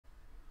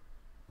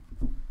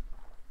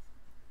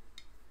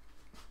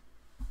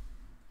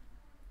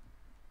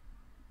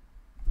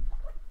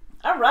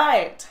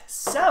right,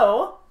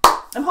 so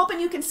I'm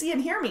hoping you can see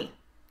and hear me.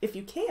 If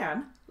you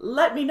can,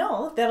 let me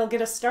know. That'll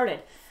get us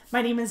started.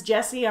 My name is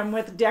Jessie. I'm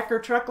with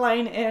Decker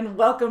Truckline, and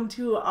welcome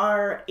to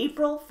our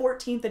April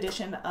 14th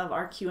edition of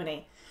our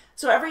Q&A.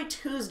 So every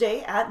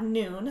Tuesday at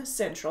noon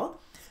Central,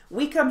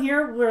 we come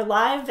here, we're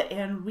live,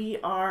 and we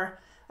are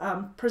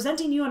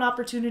presenting you an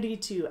opportunity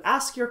to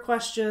ask your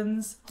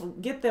questions,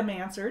 get them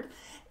answered,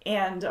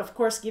 and of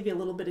course give you a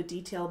little bit of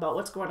detail about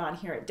what's going on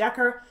here at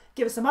Decker,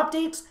 give us some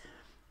updates,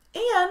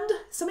 and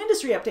some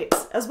industry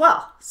updates as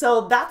well.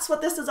 So that's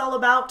what this is all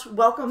about.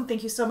 Welcome.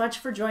 Thank you so much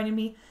for joining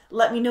me.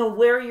 Let me know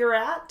where you're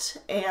at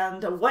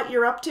and what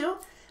you're up to.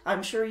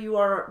 I'm sure you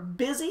are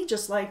busy,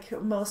 just like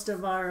most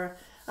of our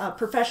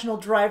professional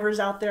drivers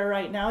out there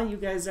right now. You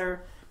guys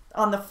are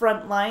on the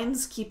front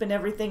lines, keeping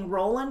everything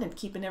rolling and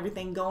keeping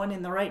everything going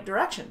in the right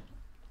direction.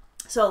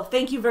 So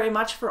thank you very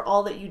much for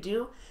all that you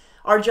do.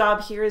 Our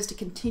job here is to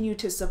continue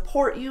to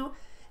support you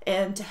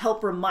and to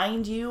help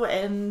remind you,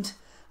 and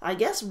I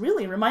guess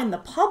really remind the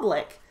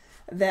public,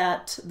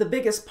 that the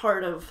biggest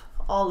part of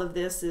all of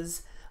this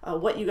is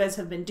what you guys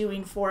have been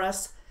doing for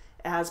us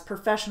as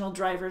professional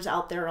drivers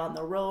out there on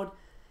the road.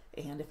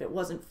 And if it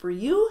wasn't for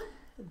you,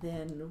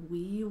 then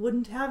we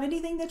wouldn't have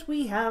anything that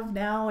we have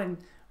now, and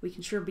we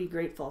can sure be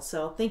grateful.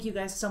 So thank you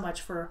guys so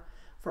much for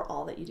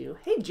all that you do.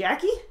 Hey,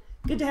 Jackie,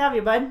 good to have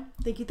you, bud.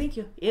 Thank you, thank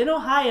you. In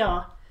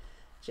Ohio.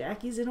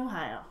 Jackie's in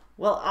Ohio.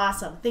 Well,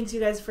 awesome. Thanks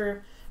you guys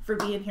for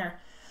being here.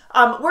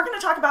 We're going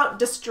to talk about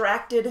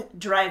distracted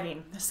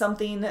driving,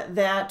 something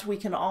that we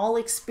can all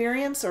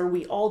experience, or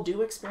we all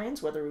do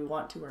experience, whether we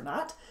want to or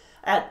not,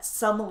 at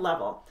some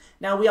level.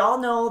 Now, we all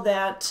know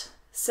that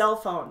cell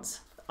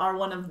phones are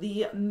one of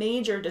the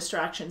major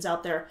distractions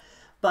out there,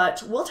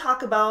 but we'll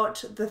talk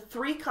about the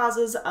three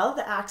causes of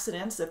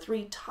accidents, the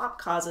three top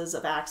causes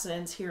of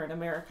accidents here in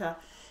America,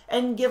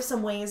 and give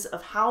some ways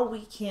of how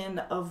we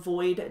can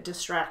avoid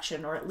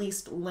distraction, or at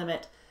least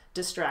limit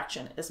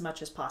distraction as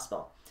much as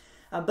possible.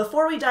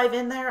 Before we dive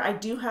in there, I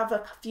do have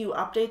a few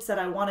updates that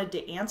I wanted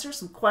to answer,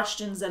 some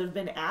questions that have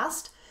been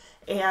asked,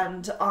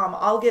 and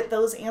I'll get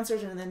those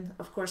answered, and then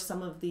of course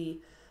some of the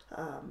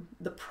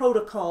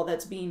protocol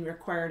that's being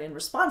required in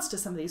response to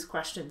some of these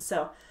questions.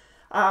 So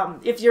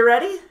if you're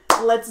ready,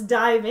 let's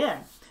dive in.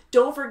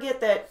 Don't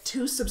forget that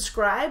to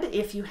subscribe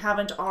if you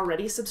haven't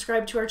already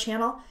subscribed to our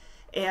channel,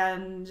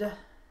 and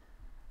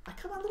I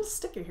come on a little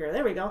sticker here.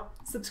 There we go.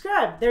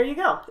 Subscribe. There you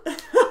go.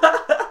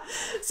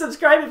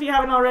 Subscribe if you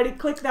haven't already.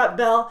 Click that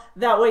bell.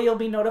 That way you'll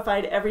be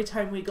notified every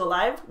time we go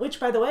live, which,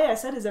 by the way, I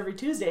said is every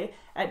Tuesday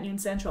at noon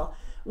Central.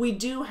 We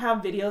do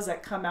have videos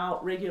that come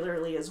out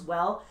regularly as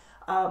well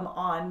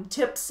on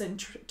tips and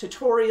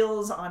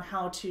tutorials on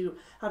how to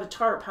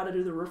tarp, how to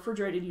do the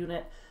refrigerated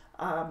unit,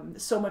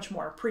 so much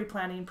more.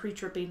 Pre-planning,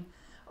 pre-tripping,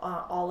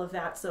 all of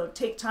that. So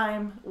take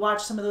time,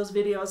 watch some of those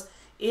videos.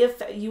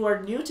 If you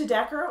are new to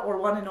Decker or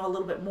want to know a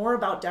little bit more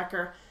about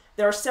Decker,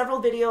 there are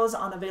several videos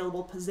on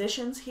available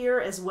positions here,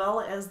 as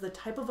well as the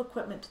type of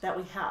equipment that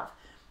we have.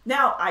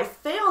 Now, I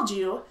failed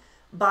you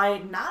by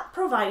not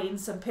providing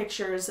some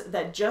pictures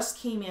that just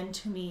came in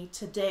to me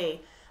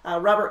today.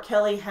 Robert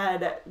Kelly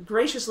had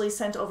graciously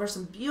sent over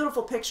some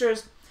beautiful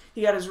pictures.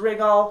 He got his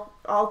rig all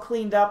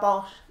cleaned up,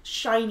 all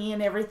shiny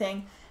and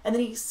everything. And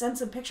then he sent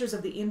some pictures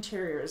of the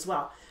interior as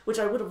well, which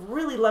I would have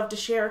really loved to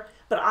share,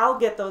 but I'll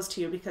get those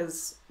to you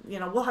because, you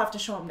know, we'll have to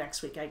show them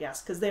next week, I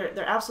guess, because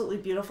they're absolutely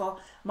beautiful.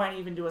 Might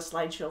even do a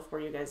slideshow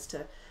for you guys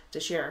to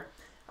share,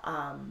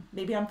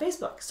 maybe on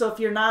Facebook. So if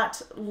you're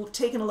not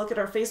taking a look at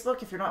our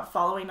Facebook, if you're not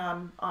following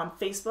on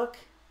Facebook,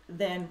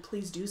 then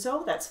please do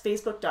so. That's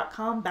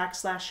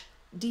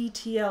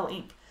facebook.com/DTL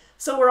Inc.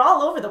 So we're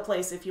all over the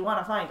place. If you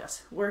want to find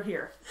us, we're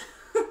here.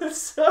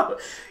 So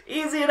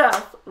easy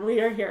enough.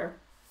 We are here.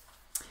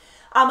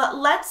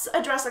 Let's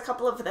address a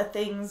couple of the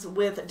things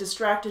with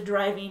distracted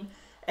driving,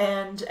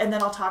 and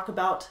then I'll talk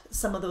about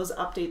some of those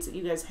updates that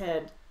you guys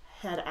had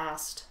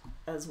asked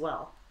as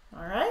well.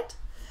 All right.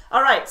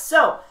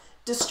 So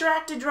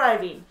distracted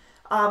driving.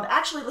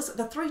 Actually, listen.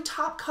 The three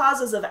top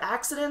causes of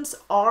accidents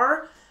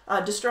are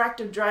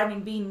distracted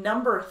driving being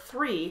number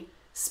 3,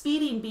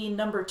 speeding being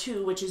number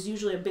 2, which is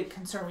usually a big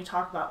concern. We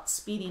talk about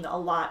speeding a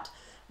lot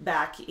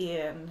back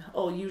in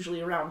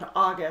usually around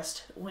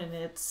August, when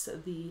it's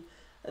the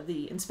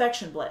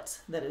inspection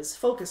blitz that is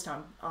focused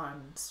on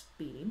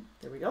speeding.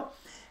 There we go.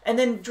 And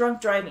then drunk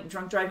driving.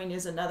 Drunk driving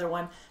is another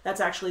one. That's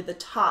actually the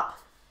top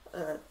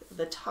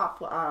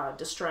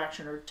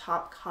distraction, or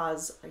top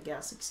cause, I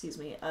guess, excuse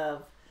me,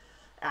 of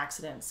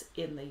accidents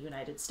in the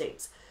United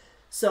States.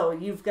 So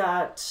you've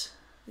got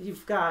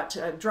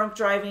drunk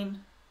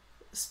driving,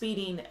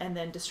 speeding, and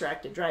then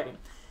distracted driving.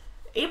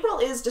 April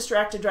is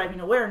Distracted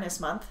Driving Awareness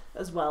Month,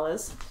 as well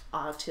as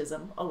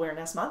Autism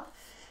Awareness Month.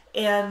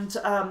 And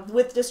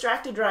with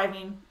distracted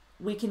driving,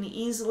 we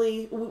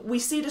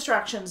see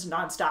distractions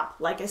nonstop.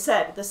 Like I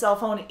said, the cell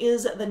phone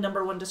is the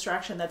 #1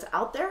 distraction that's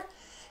out there,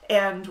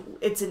 and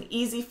it's an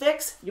easy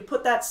fix. You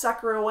put that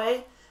sucker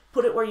away,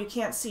 put it where you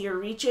can't see or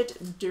reach it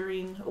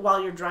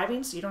while you're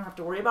driving, so you don't have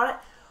to worry about it.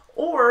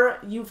 Or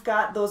you've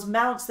got those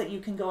mounts that you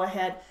can go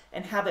ahead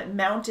and have it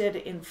mounted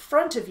in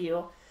front of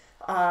you,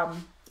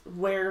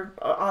 where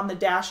on the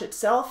dash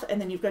itself, and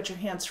then you've got your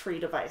hands-free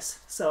device.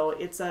 So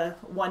it's a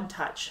one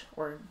touch,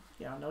 or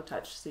no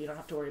touch, so you don't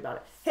have to worry about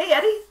it. Hey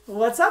Eddie,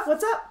 what's up?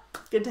 What's up?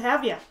 Good to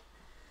have you.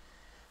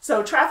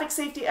 So traffic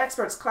safety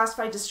experts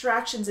classify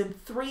distractions in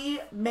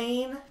 3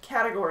 main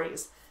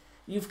categories.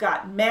 You've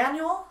got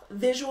manual,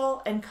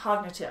 visual, and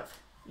cognitive.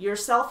 Your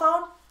cell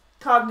phone,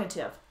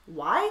 cognitive.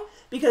 Why?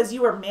 Because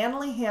you are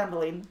manually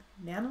handling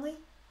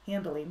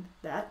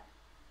that.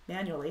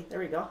 Manually, there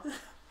we go.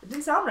 It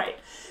didn't sound right.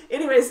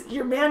 Anyways,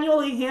 you're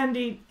manually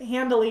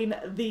handling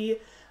the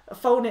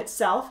phone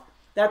itself.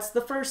 That's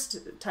the first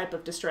type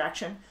of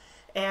distraction.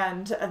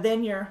 And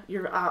then you're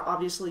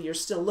obviously you're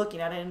still looking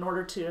at it in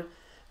order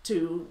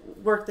to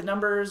work the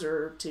numbers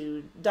or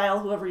to dial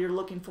whoever you're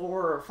looking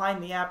for or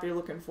find the app you're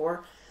looking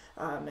for.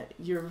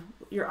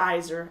 Your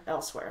eyes are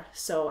elsewhere.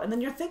 So, and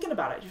then you're thinking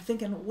about it. You're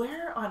thinking,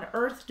 where on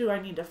earth do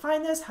I need to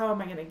find this? How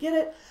am I going to get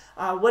it?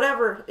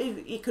 Whatever.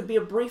 It could be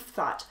a brief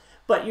thought,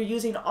 but you're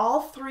using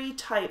all 3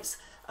 types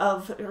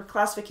of or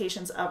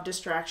classifications of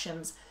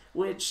distractions,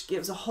 which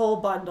gives a whole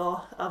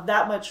bundle of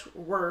that much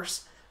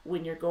worse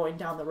when you're going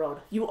down the road.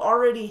 You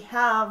already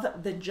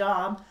have the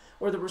job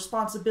or the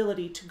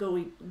responsibility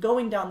to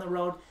going down the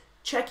road,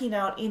 checking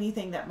out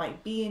anything that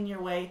might be in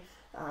your way,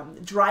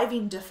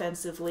 driving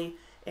defensively,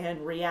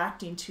 and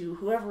reacting to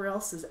whoever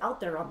else is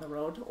out there on the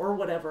road or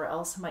whatever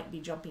else might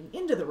be jumping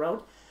into the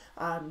road,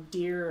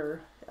 deer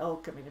or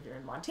elk, I mean if you're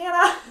in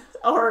Montana,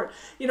 or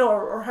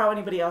or how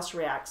anybody else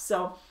reacts.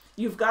 So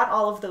you've got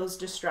all of those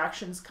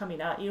distractions coming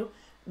at you.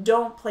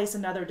 Don't place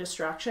another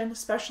distraction,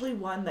 especially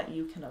one that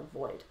you can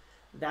avoid,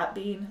 that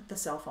being the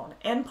cell phone.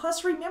 And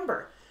plus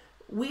remember,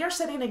 we are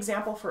setting an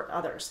example for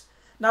others.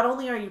 Not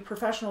only are you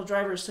professional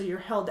drivers, so you're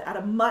held at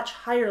a much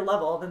higher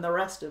level than the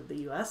rest of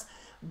the US,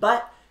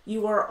 but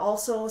you are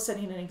also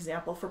setting an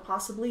example for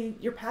possibly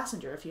your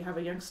passenger. If you have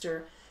a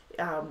youngster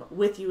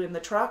with you in the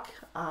truck,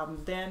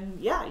 then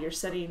yeah, you're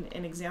setting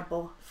an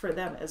example for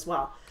them as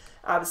well.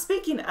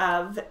 Speaking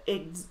of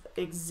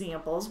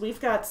examples,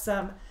 we've got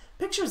some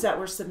pictures that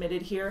were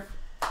submitted here.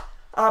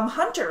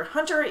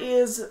 Hunter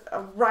is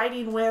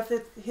riding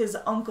with his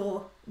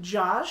uncle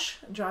Josh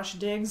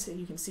Diggs.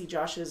 You can see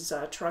Josh's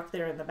truck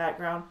there in the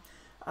background.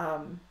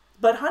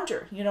 But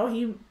Hunter,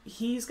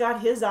 he's got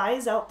his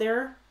eyes out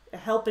there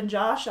helping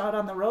Josh out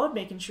on the road,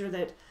 making sure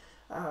that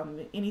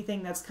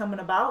anything that's coming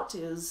about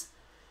is,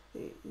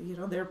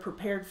 they're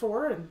prepared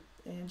for,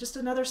 and just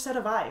another set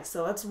of eyes.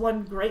 So that's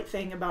one great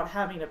thing about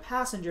having a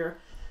passenger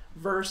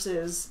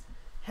versus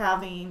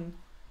having,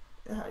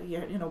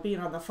 being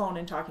on the phone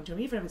and talking to him,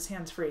 even if it's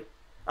hands-free.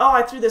 Oh,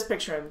 I threw this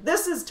picture in.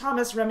 This is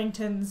Thomas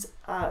Remington's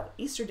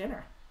Easter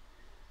dinner.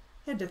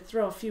 Had to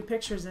throw a few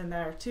pictures in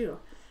there too.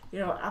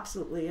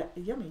 Absolutely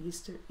yummy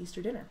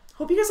Easter dinner.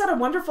 Hope you guys had a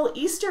wonderful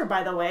Easter,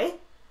 by the way.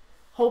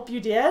 Hope you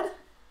did.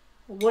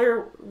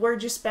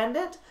 Where'd you spend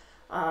it?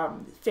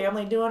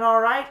 Family doing all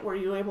right? Were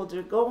you able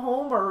to go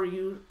home, or were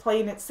you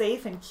playing it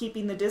safe and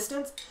keeping the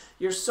distance?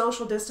 You're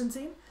social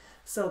distancing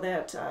so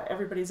that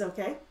everybody's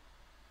okay.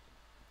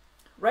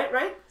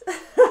 Right?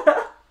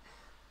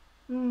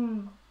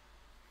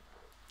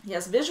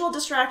 Yes, visual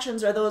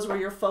distractions are those where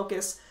you're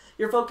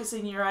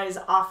focusing your eyes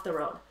off the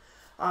road.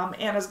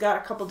 Anna's got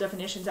a couple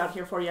definitions out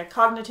here for you.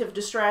 Cognitive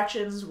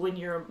distractions, when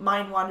your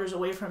mind wanders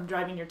away from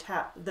driving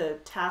the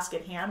task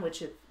at hand,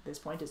 which at this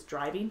point is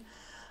driving,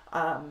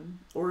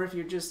 or if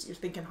you're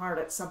thinking hard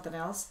at something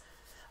else.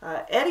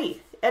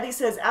 Eddie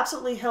says,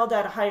 absolutely held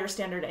at a higher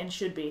standard and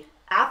should be.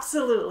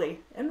 Absolutely.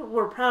 And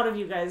we're proud of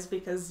you guys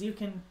because you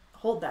can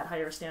hold that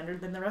higher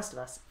standard than the rest of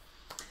us.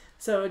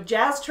 So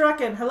Jazz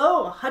Truckin',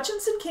 hello,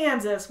 Hutchinson,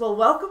 Kansas. Well,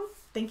 welcome.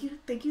 Thank you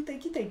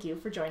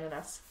for joining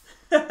us.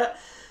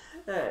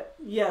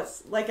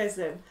 Yes, like I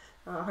said,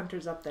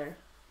 Hunter's up there.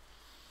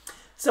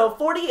 So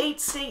 48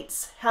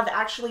 states have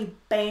actually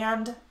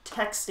banned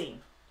texting.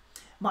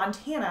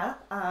 Montana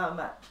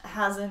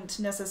hasn't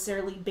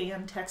necessarily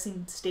banned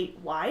texting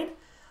statewide,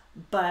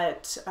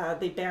 but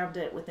they banned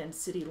it within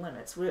city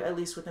limits, at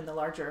least within the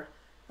larger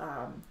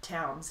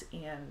towns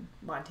in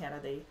Montana,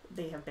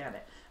 they have banned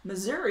it.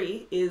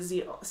 Missouri is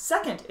the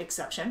second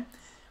exception,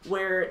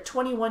 where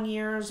 21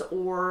 years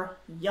or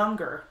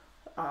younger,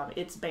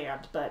 it's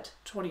banned, but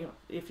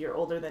if you're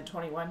older than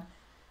 21,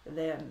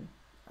 then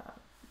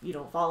you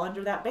don't fall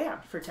under that ban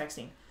for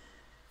texting.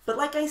 But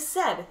like I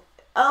said,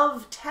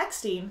 of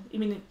texting,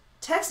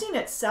 texting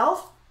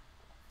itself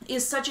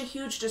is such a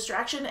huge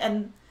distraction,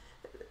 and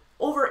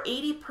over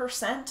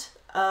 80%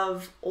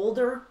 of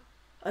older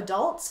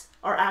adults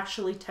are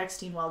actually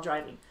texting while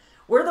driving.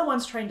 We're the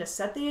ones trying to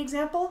set the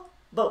example,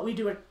 but we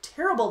do a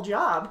terrible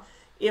job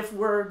if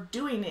we're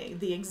doing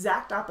the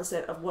exact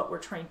opposite of what we're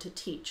trying to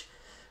teach.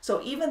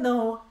 So even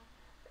though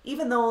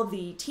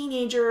the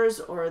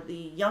teenagers or the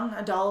young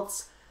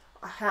adults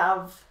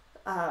have,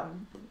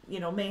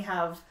 may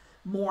have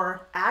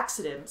more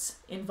accidents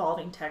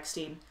involving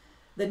texting,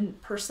 the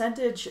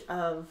percentage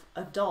of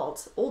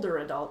adults, older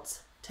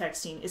adults,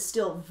 texting is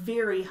still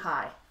very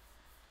high.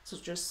 So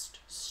just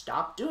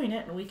stop doing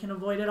it and we can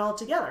avoid it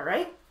altogether,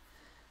 right?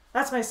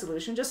 That's my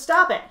solution. Just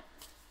stop it.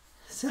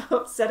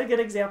 So set a good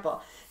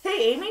example.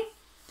 Hey, Amy,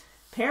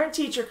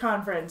 parent-teacher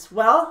conference.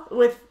 Well,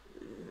 with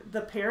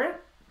the parent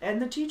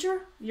and the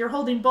teacher, you're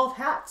holding both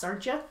hats,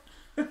 aren't you?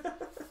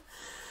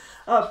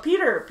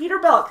 Peter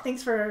Belk,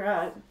 thanks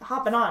for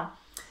hopping on.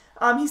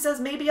 He says,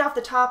 maybe off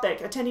the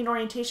topic, attending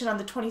orientation on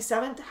the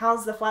 27th.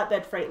 How's the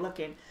flatbed freight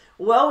looking?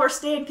 Well, we're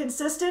staying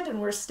consistent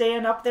and we're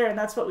staying up there, and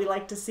that's what we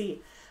like to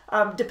see.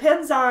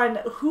 Depends on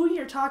who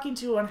you're talking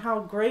to and how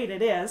great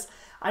it is.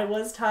 I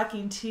was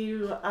talking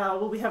to,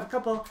 we have a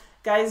couple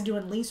guys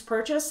doing lease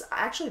purchase.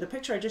 Actually, the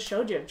picture I just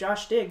showed you of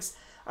Josh Diggs,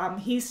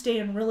 he's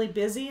staying really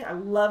busy. I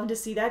love to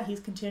see that. He's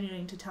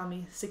continuing to tell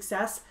me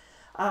success.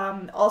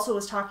 Also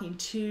was talking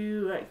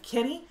to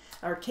Ken,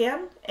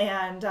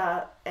 and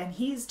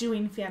he's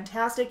doing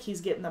fantastic.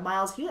 He's getting the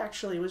miles. He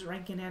actually was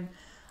ranking in,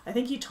 I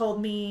think he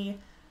told me,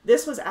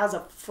 this was as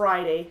of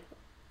Thursday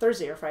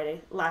or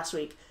Friday last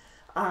week.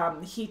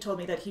 He told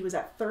me that he was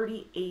at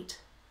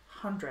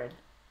 3,800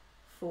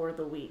 for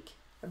the week.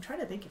 I'm trying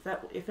to think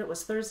if it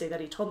was Thursday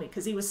that he told me,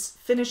 because he was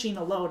finishing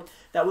a load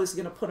that was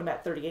going to put him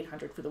at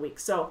 3,800 for the week.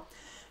 So,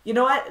 you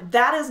know what?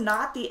 That is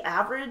not the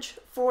average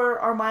for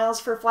our miles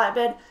for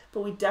flatbed,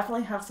 but we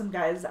definitely have some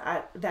guys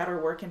that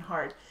are working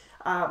hard.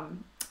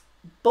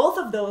 Both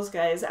of those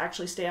guys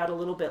actually stay out a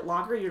little bit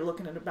longer. You're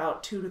looking at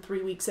about 2 to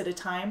 3 weeks at a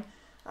time.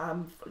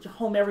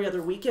 Home every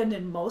other weekend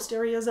in most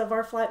areas of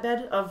our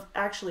flatbed.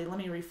 Let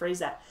me rephrase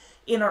that.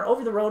 In our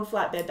over-the-road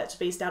flatbed that's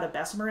based out of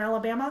Bessemer,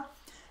 Alabama,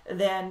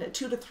 then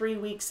 2 to 3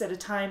 weeks at a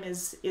time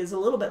is a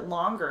little bit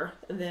longer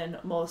than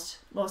most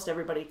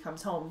everybody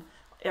comes home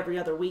every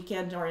other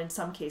weekend, or in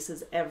some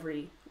cases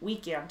every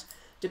weekend,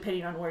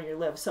 depending on where you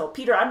live. So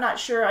Peter, I'm not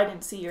sure, I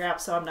didn't see your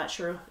app, so I'm not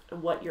sure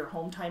what your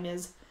home time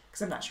is,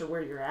 because I'm not sure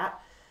where you're at.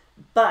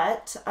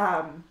 But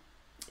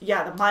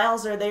yeah, the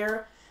miles are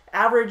there.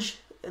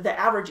 The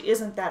average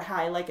isn't that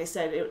high. Like I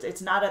said,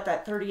 it's not at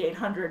that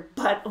 3,800,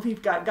 but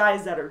we've got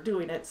guys that are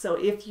doing it. So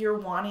if you're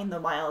wanting the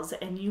miles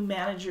and you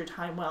manage your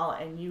time well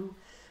and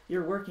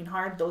you're working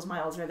hard, those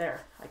miles are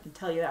there. I can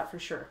tell you that for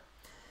sure.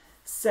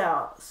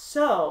 So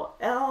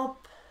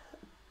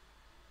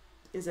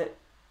is it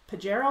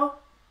Pajero?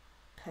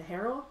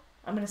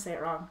 I'm going to say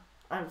it wrong.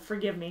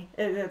 Forgive me.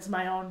 It's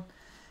my own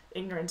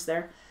ignorance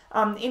there.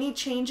 Any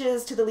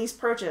changes to the lease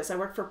purchase? I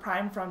worked for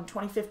Prime from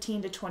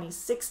 2015 to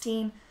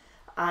 2016.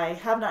 I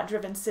have not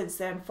driven since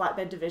then.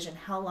 Flatbed division,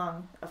 how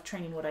long of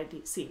training would I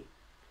see?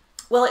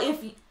 Well,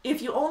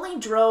 if you only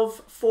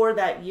drove for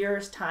that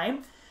year's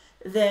time,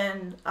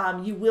 then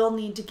you will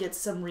need to get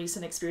some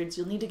recent experience.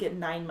 You'll need to get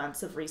 9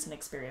 months of recent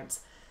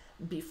experience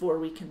before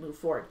we can move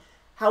forward.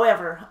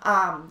 However,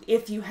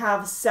 if you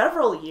have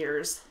several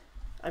years,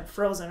 I'm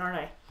frozen, aren't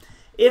I?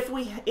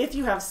 If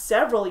you have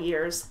several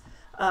years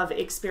of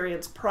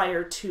experience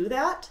prior to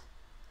that,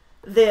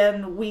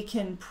 then we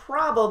can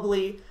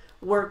probably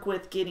work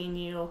with getting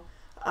you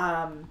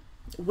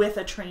with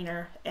a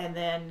trainer, and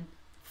then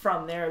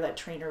from there that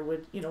trainer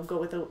would go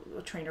with a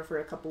trainer for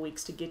a couple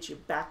weeks to get you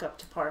back up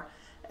to par.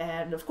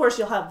 And of course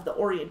you'll have the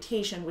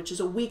orientation, which is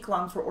a week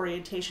long for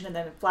orientation, and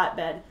then in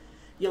flatbed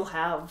you'll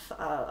have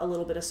a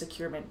little bit of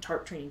securement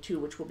tarp training too,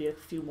 which will be a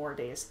few more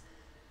days.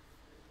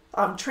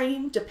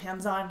 Training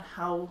depends on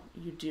how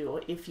you do.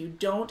 If you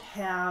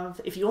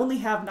only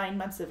have 9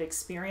 months of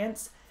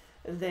experience,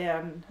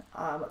 then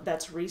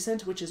that's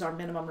recent, which is our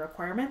minimum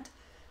requirement.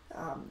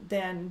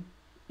 Then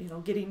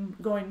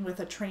going with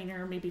a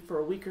trainer maybe for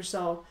a week or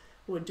so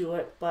would do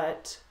it,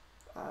 but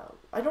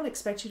I don't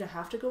expect you to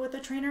have to go with a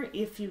trainer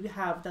if you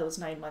have those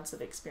 9 months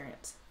of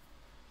experience.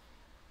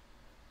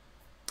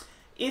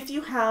 If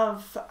you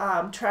have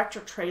tractor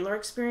trailer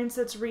experience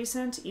that's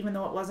recent, even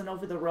though it wasn't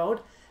over the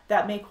road,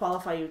 that may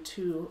qualify you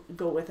to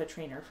go with a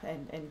trainer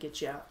and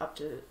get you up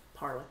to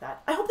par with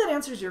that. I hope that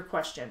answers your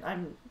question.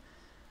 I'm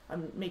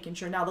making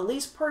sure. Now, the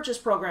lease purchase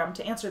program,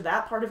 to answer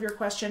that part of your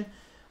question,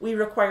 we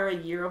require a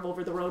year of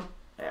over-the-road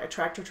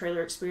tractor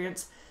trailer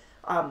experience.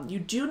 You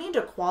do need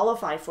to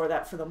qualify for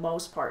that for the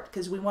most part,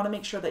 because we want to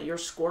make sure that your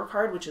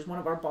scorecard, which is one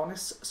of our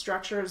bonus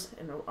structures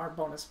in our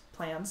bonus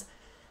plans,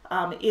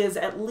 is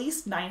at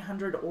least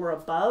 900 or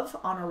above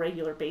on a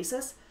regular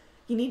basis.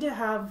 You need to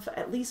have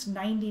at least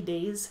 90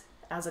 days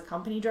as a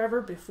company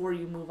driver before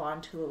you move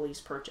on to the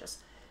lease purchase.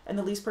 And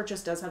the lease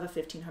purchase does have a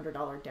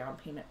 $1,500 down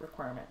payment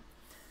requirement.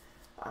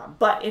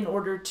 But in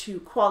order to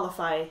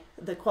qualify,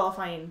 the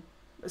qualifying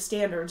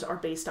standards are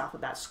based off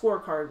of that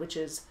scorecard, which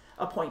is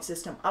a point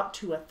system up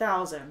to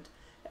 1,000,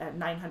 and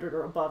 900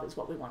 or above is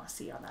what we want to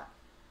see on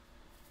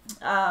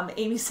that.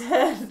 Amy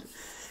said,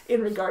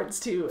 in regards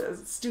to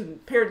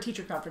student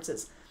parent-teacher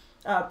conferences,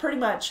 pretty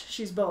much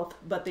she's both,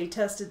 but they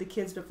tested the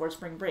kids before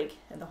spring break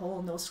and the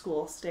whole no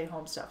school, stay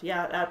home stuff.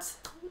 Yeah,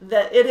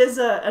 it is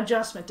a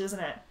adjustment, isn't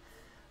it?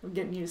 I'm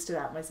getting used to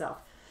that myself.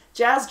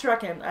 Jazz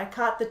Truckin', I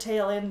caught the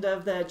tail end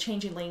of the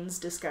changing lanes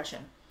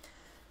discussion.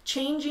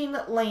 Changing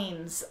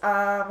lanes,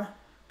 like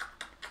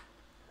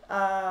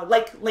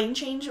lane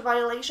change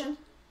violation?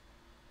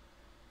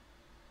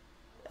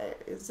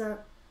 Is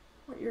that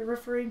what you're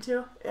referring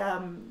to.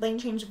 Lane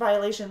change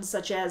violations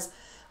such as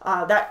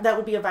that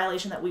would be a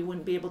violation that we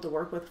wouldn't be able to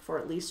work with for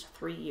at least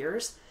 3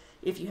 years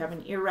if you have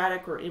an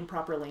erratic or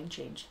improper lane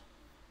change.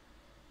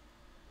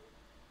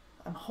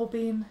 I'm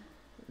hoping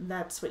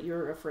that's what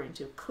you're referring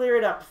to. Clear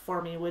it up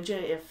for me, would you,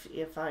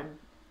 if I'm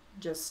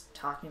just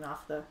talking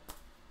off the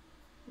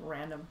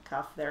random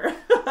cuff there.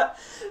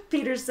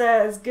 Peter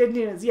says, good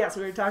news. Yes,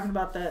 we were talking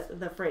about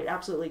the freight.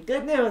 Absolutely.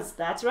 Good news.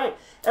 That's right.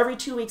 Every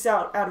 2 weeks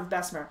out of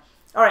Bessemer.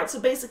 All right, so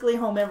basically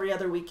home every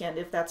other weekend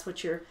if that's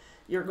what you're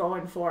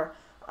going for.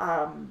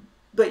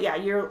 But yeah,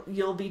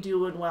 you'll be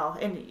doing well.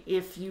 And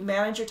if you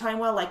manage your time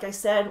well, like I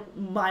said,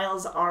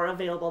 miles are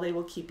available. They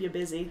will keep you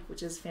busy,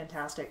 which is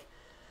fantastic.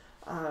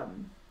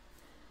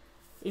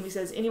 Amy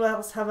says, anyone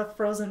else have a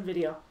Frozen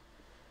video?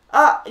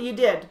 You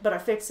did, but I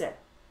fixed it.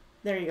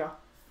 There you go.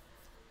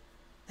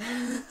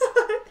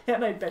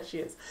 And I bet she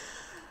is.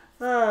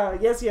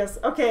 Yes.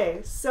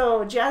 Okay,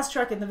 so Jazz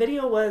Truck, and the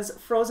video was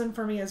frozen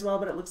for me as well,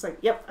 but it looks like,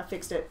 yep, I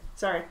fixed it.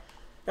 Sorry.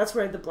 That's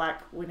where the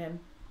black went in.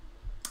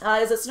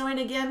 Is it snowing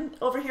again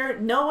over here?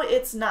 No,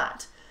 it's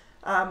not.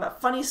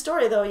 Funny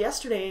story though,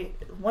 yesterday,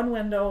 one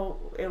window,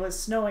 it was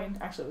snowing.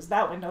 Actually, it was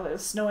that window that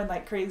was snowing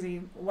like crazy,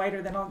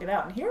 whiter than I'll get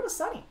out. And here it was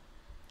sunny.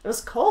 It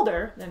was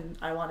colder than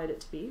I wanted it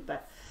to be,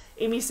 but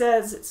Amy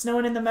says it's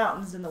snowing in the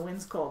mountains and the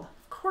wind's cold.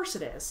 Of course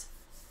it is.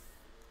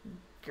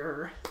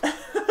 Grr.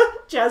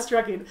 Jazz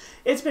Trucking.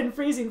 It's been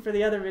freezing for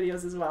the other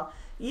videos as well.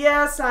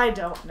 Yes, I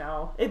don't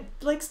know. It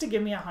likes to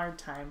give me a hard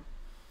time.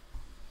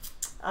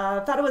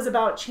 Thought it was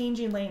about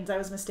changing lanes. I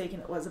was mistaken.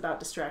 It was about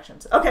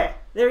distractions. Okay,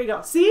 there you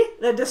go. See?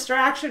 The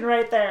distraction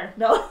right there.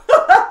 No.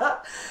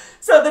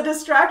 So the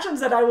distractions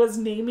that I was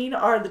naming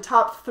are the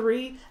top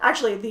 3.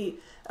 Actually, the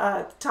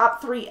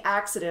top 3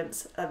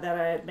 accidents that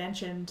I had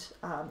mentioned.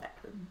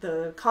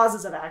 The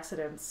causes of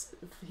accidents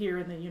here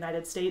in the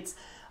United States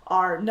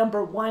are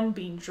number 1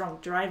 being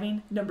drunk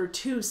driving, number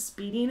 2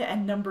 speeding,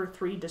 and number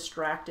 3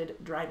 distracted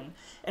driving.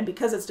 And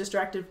because it's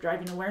Distracted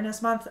Driving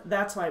Awareness Month,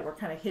 that's why we're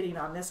kind of hitting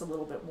on this a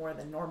little bit more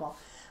than normal.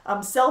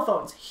 Cell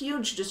phones,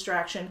 huge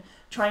distraction,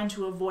 trying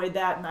to avoid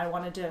that, and I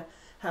wanted to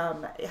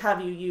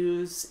have you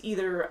use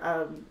either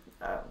a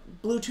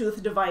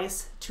Bluetooth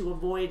device to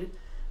avoid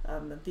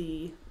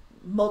the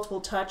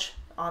multiple touch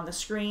on the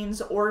screens,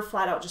 or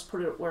flat out just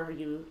put it where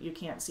you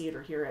can't see it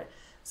or hear it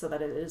so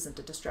that it isn't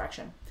a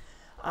distraction.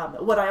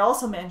 What I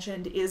also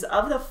mentioned is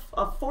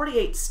of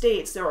 48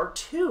 states, there are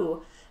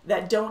 2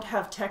 that don't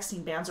have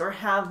texting bans or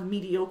have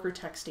mediocre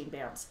texting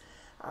bans.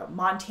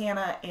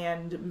 Montana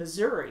and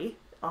Missouri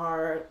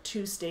are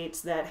 2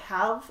 states that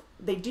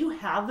do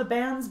have the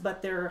bans,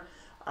 but they're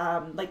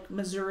like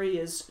Missouri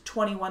is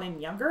 21 and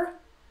younger,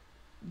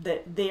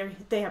 that they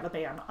have a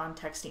ban on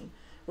texting,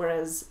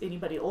 whereas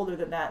anybody older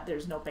than that,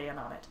 there's no ban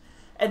on it.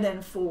 And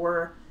then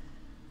for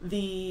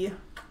the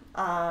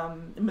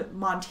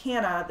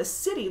Montana, the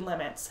city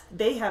limits,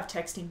 they have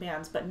texting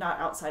bans, but not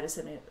outside of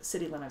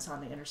city limits on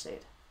the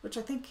interstate, which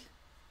I think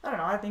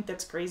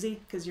that's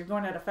crazy because you're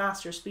going at a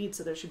faster speed,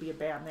 so there should be a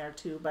ban there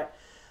too, but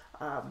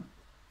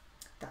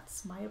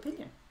that's my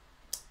opinion.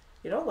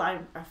 You know, I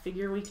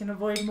figure we can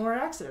avoid more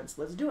accidents.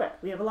 Let's do it.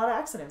 We have a lot of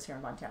accidents here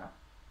in Montana.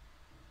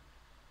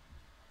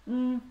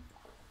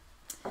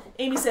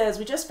 Amy says,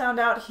 we just found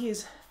out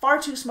he's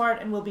far too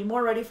smart and will be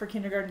more ready for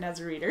kindergarten as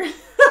a reader.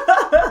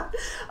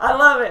 I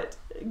love it.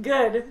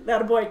 Good.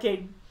 That a boy,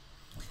 Kate.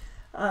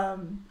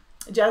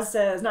 Jazz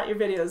says, not your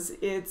videos.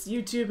 It's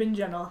YouTube in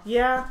general.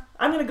 Yeah,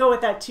 I'm going to go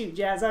with that too,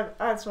 Jazz.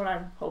 That's what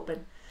I'm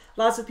hoping.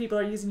 Lots of people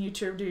are using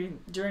YouTube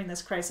during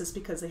this crisis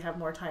because they have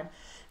more time.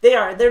 They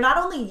are. They're not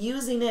only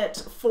using it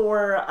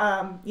for,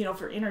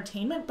 for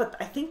entertainment, but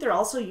I think they're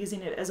also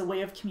using it as a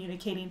way of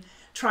communicating,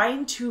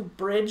 trying to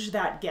bridge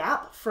that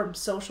gap from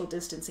social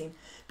distancing.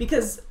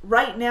 Because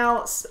right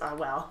now,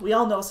 well, we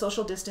all know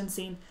social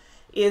distancing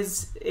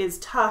is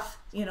tough,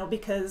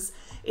 because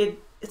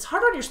it's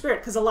hard on your spirit,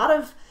 because a lot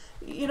of,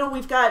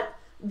 we've got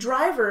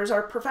drivers,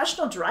 our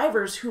professional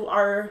drivers, who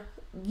are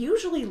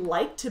usually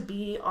like to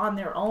be on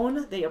their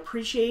own. They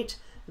appreciate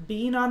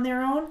being on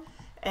their own.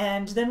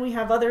 And then we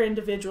have other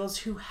individuals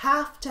who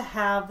have to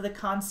have the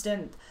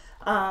constant,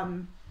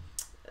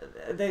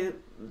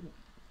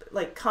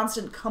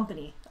 constant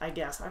company, I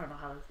guess. I don't know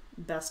how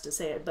best to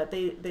say it, but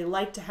they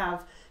like to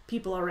have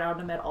people around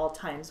them at all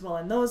times. Well,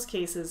 in those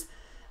cases,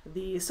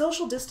 the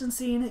social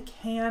distancing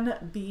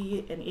can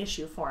be an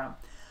issue for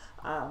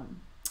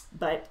them.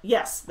 But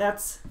yes,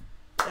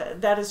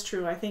 that is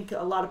true. I think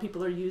a lot of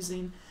people are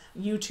using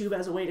YouTube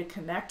as a way to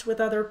connect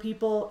with other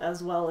people,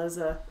 as well as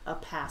a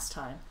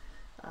pastime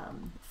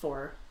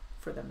for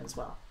them as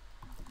well.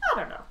 I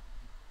don't know.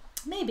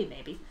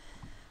 Maybe.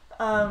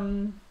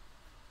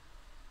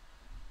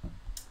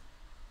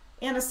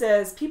 Anna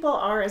says, people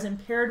are as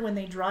impaired when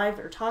they drive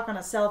or talk on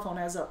a cell phone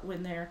as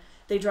when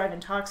they drive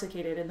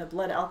intoxicated, and the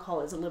blood alcohol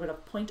is a limit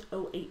of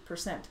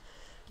 0.08%.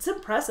 It's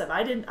impressive.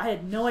 I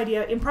had no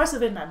idea.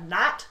 Impressive in a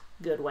not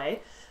good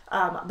way,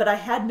 but I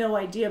had no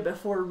idea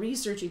before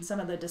researching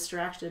some of the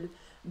distracted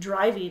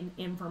driving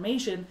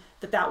information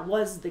that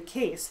was the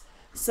case.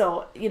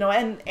 So, you know,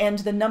 and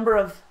the number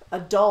of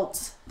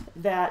adults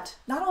that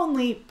not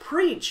only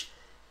preach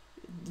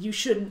you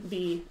shouldn't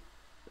be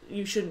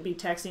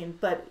texting,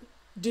 but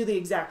do the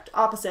exact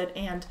opposite.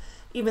 And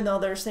even though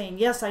they're saying,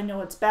 yes, I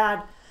know it's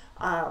bad,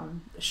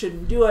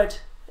 shouldn't do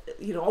it,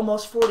 you know,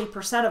 almost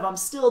 40% of them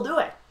still do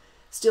it,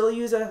 still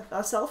use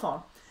a cell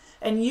phone.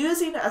 And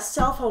using a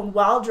cell phone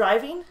while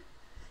driving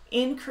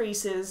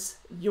increases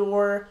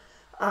your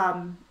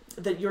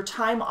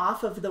time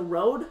off of the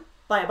road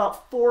by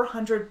about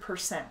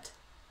 400%.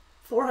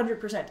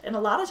 400%. And a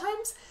lot of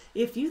times,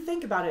 if you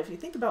think about it, if you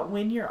think about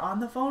when you're on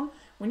the phone,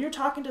 when you're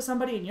talking to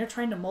somebody and you're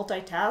trying to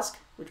multitask,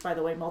 which by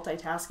the way,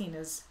 multitasking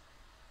is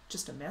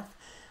just a myth,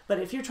 but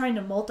if you're trying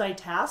to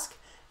multitask,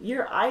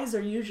 your eyes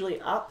are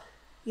usually up,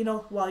 you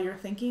know, while you're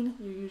thinking,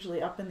 you're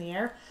usually up in the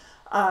air.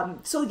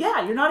 So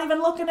yeah, you're not even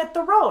looking at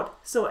the road.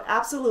 So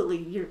absolutely,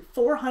 you're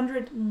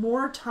 400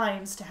 more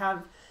times to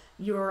have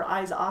your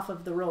eyes off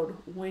of the road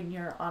when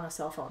you're on a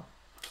cell phone.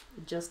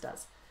 It just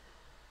does.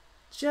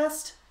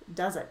 Just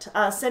does it.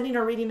 Sending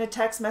or reading a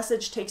text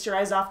message takes your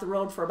eyes off the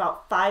road for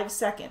about 5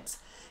 seconds.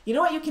 You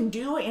know what you can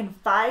do in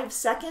 5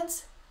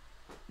 seconds?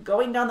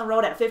 Going down the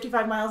road at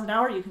 55 miles an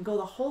hour, you can go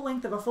the whole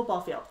length of a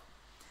football field.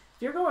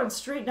 If you're going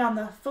straight down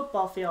the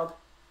football field,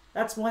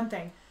 that's one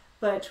thing.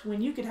 But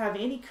when you could have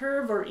any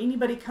curve or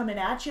anybody coming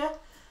at you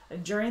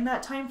during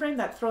that time frame,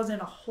 that throws in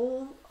a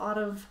whole lot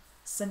of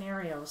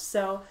scenarios.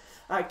 So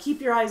keep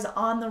your eyes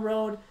on the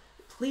road.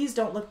 Please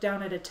don't look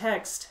down at a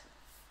text.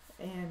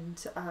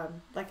 And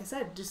like I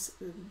said, just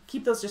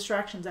keep those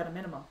distractions at a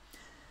minimum.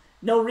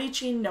 No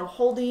reaching, no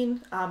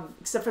holding,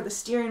 except for the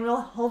steering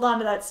wheel. Hold on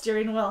to that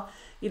steering wheel.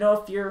 You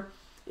know, if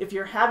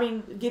you're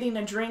getting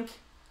a drink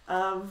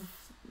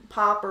of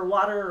pop or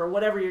water or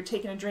whatever you're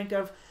taking a drink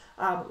of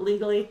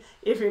legally,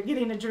 if you're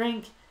getting a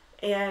drink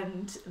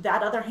and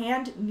that other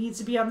hand needs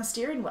to be on the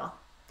steering wheel,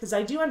 because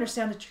I do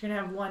understand that you're going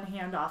to have one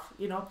hand off.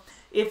 You know,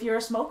 if you're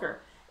a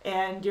smoker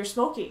and you're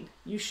smoking,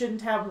 you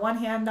shouldn't have one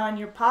hand on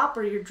your pop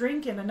or your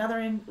drink and another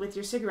in with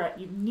your cigarette.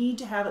 You need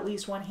to have at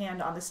least one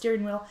hand on the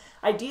steering wheel,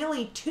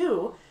 ideally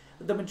two,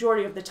 the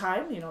majority of the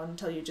time, you know,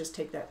 until you just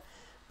take that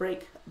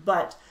break.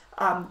 But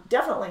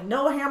definitely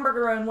no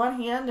hamburger in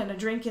one hand and a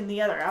drink in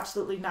the other.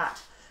 Absolutely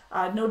not.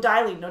 No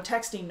dialing, no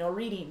texting, no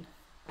reading.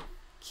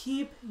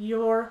 Keep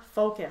your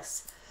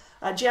focus.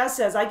 Jazz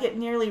says, I get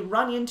nearly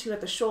run into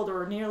at the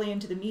shoulder or nearly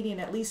into the median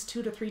at least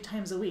 2 to 3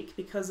 times a week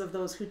because of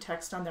those who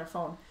text on their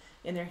phone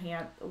in their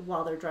hand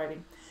while they're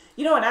driving.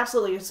 You know, and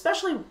absolutely,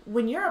 especially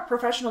when you're a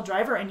professional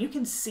driver and you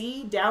can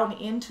see down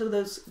into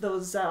those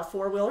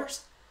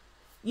four-wheelers,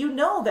 you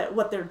know that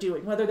what they're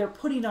doing, whether they're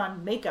putting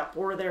on makeup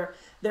or they're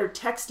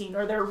texting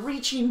or they're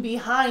reaching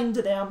behind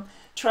them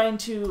trying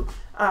to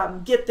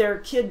get their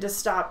kid to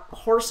stop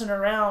horsing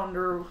around,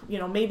 or, you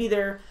know, maybe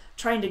they're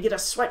trying to get a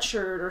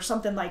sweatshirt or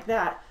something like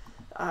that.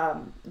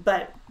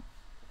 But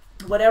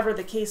whatever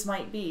the case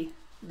might be,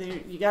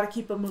 you got to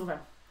keep them moving.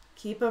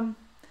 Keep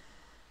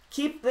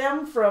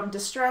them from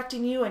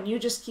distracting you, and you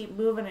just keep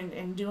moving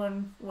and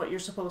doing what you're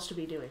supposed to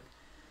be doing.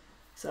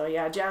 So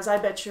yeah, Jazz, I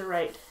bet you're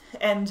right.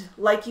 And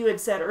like you had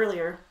said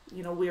earlier,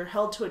 you know, we're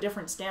held to a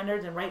different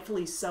standard, and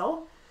rightfully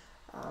so.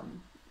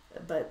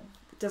 But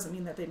it doesn't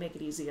mean that they make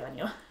it easy on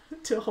you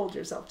to hold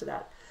yourself to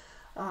that.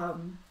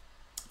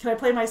 Can I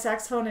play my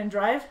saxophone and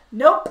drive?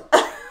 Nope.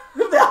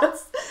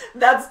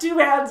 That's 2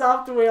 hands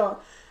off the wheel.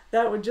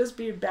 That would just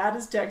be bad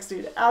as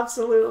texting.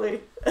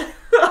 Absolutely.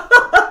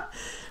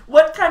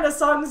 What kind of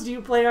songs do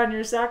you play on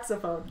your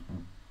saxophone?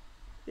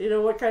 You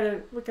know, what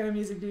kind of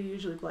music do you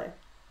usually play?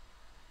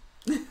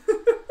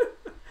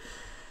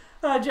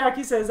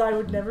 Jackie says, I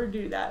would never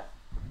do that.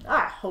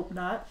 I hope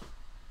not.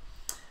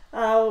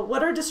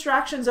 What are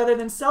distractions other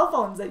than cell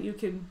phones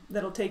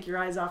that'll take your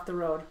eyes off the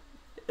road?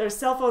 There's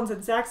cell phones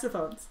and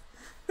saxophones.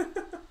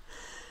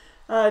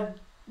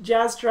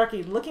 Jazz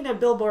Trucking, looking at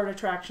billboard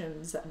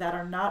attractions that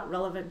are not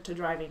relevant to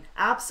driving.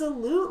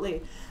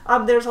 Absolutely.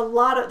 There's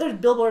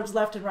billboards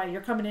left and right.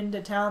 You're coming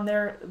into town.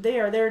 They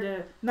are there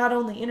to not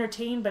only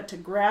entertain, but to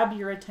grab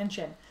your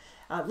attention.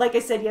 Like I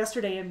said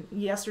yesterday in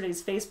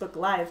yesterday's Facebook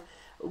Live,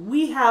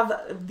 we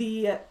have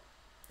the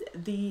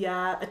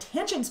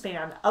attention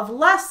span of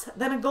less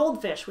than a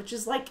goldfish, which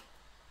is like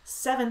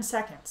 7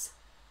 seconds.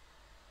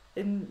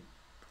 And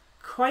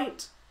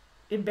quite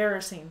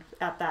embarrassing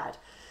at that.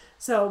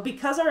 So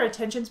because our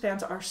attention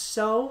spans are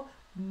so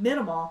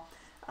minimal,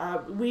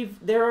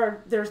 there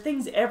are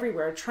things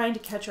everywhere trying to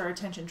catch our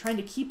attention, trying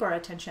to keep our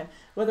attention,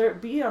 whether it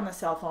be on the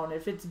cell phone,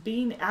 if it's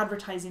being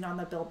advertising on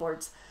the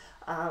billboards,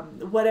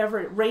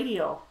 whatever,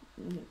 radio,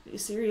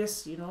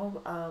 Sirius, you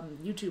know,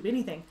 YouTube,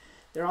 anything.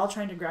 They're all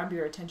trying to grab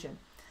your attention.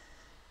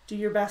 Do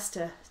your best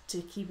to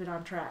keep it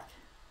on track.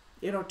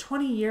 You know,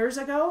 20 years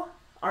ago,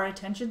 our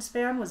attention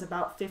span was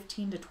about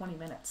 15 to 20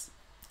 minutes.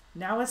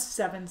 Now it's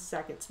 7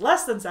 seconds,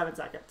 less than 7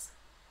 seconds,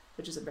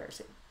 which is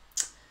embarrassing.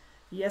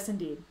 Yes,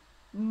 indeed.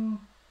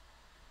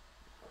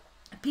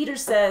 Peter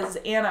says,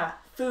 Anna,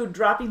 food,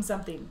 dropping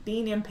something,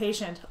 being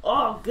impatient.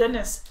 Oh,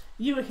 goodness,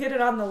 you hit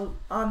it on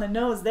the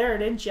nose there,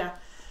 didn't you?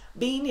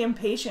 Being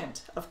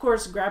impatient. Of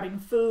course, grabbing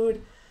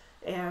food,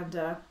 And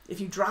if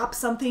you drop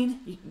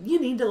something, you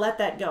need to let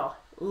that go.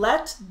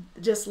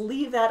 Just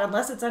leave that,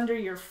 unless it's under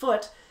your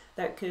foot,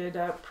 that could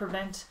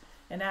prevent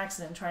an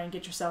accident. Try and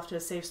get yourself to a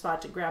safe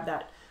spot to grab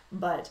that.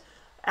 But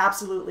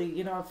absolutely,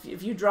 you know,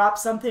 if you drop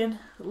something,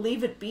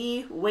 leave it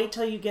be. Wait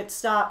till you get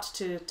stopped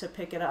to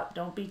pick it up.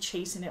 Don't be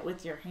chasing it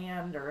with your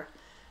hand or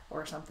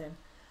something.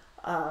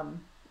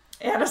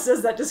 Anna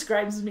says that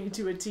describes me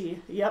to a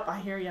T. Yep, I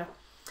hear you.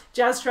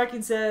 Jazz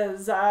Trucking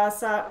says,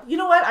 you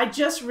know what? I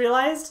just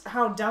realized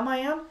how dumb I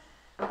am.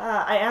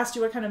 I asked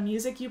you what kind of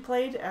music you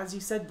played, as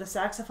you said the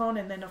saxophone,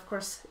 and then of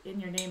course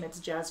in your name it's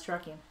Jazz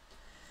Trucking.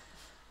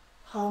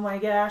 Oh my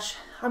gosh.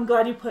 I'm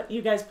glad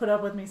you guys put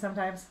up with me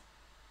sometimes.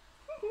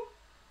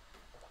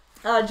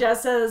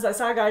 Jazz says, I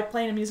saw a guy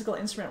playing a musical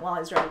instrument while I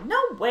was driving.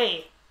 No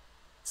way!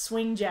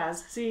 Swing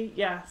jazz. See,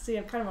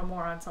 I'm kind of a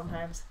moron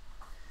sometimes.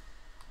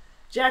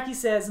 Jackie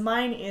says,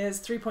 mine is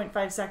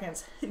 3.5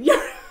 seconds.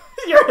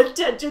 Your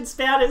attention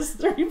span is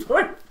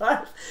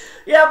 3.5.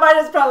 Yeah,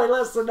 mine is probably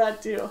less than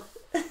that too.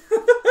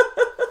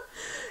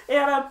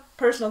 Anna,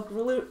 personal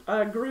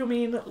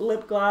grooming,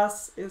 lip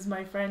gloss is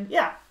my friend.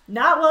 Yeah,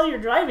 not while you're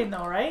driving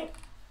though, right?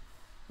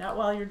 Not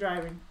while you're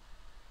driving.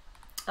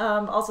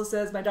 Also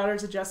says, my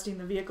daughter's adjusting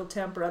the vehicle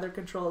temp or other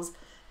controls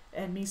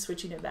and me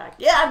switching it back.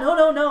 Yeah,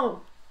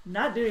 no.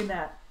 Not doing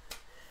that.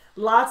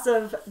 Lots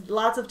of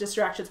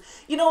distractions.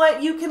 You know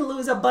what? You can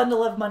lose a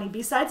bundle of money.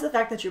 Besides the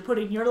fact that you're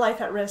putting your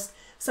life at risk,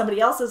 somebody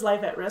else's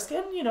life at risk,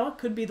 and you know, it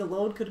could be the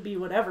load, could be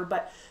whatever,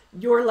 but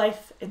your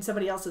life and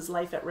somebody else's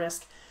life at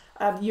risk.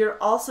 You're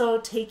also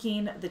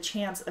taking the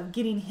chance of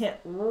getting hit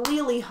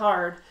really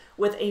hard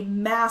with a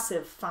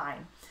massive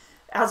fine.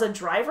 As a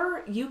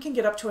driver, you can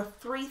get up to a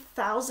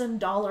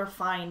 $3,000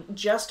 fine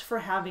just for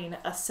having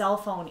a cell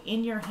phone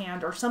in your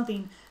hand or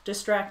something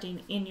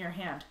distracting in your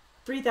hand.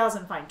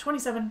 $3,000 fine,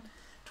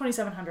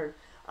 $2,700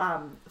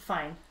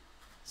 fine.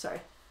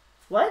 Sorry.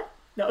 What?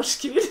 No,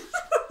 just kidding.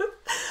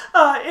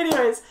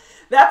 Anyways,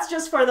 that's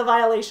just for the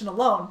violation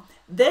alone.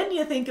 Then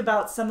you think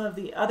about some of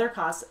the other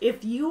costs.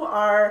 If you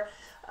are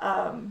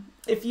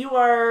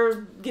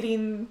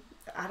getting,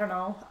 I don't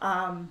know,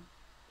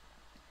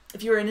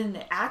 if you're in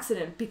an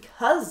accident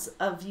because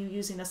of you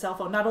using a cell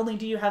phone, not only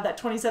do you have that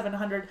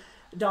 $2,700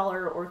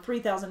 or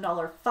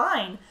 $3,000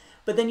 fine,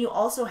 but then you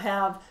also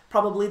have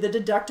probably the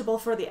deductible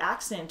for the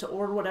accident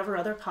or whatever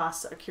other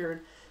costs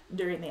occurred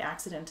during the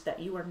accident that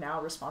you are now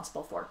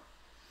responsible for.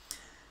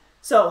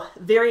 So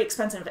very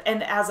expensive.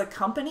 And as a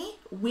company,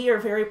 we are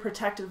very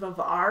protective of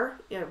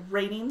our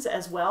ratings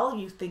as well.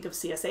 You think of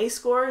CSA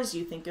scores,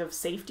 you think of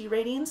safety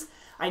ratings.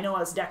 I know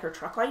as Decker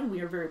Truckline,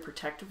 we are very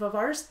protective of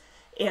ours.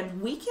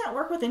 And we can't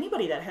work with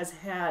anybody that has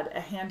had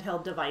a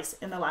handheld device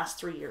in the last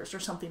 3 years or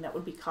something that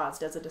would be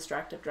caused as a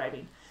distracted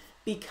driving.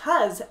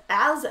 Because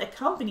as a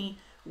company,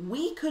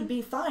 we could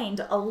be fined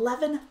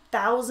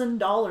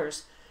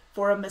 $11,000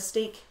 for a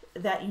mistake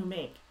that you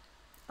make.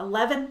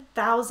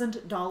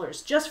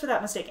 $11,000 just for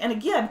that mistake. And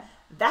again,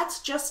 that's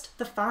just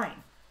the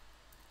fine.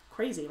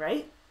 Crazy,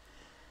 right?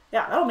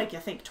 Yeah, that'll make you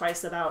think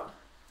twice about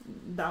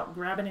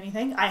grabbing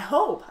anything. I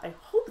hope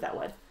that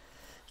would.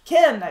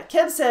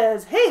 Ken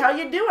says, hey, how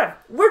you doing?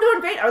 We're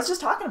doing great. I was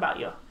just talking about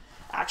you,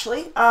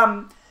 actually.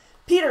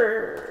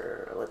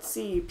 Peter, let's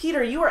see.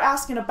 Peter, you were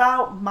asking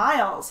about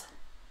Miles.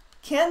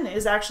 Ken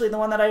is actually the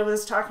one that I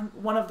was talking,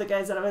 one of the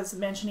guys that I was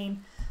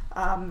mentioning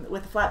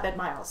with Flatbed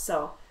Miles.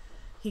 So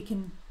he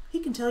can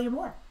tell you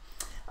more.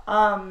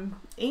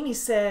 Amy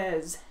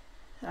says,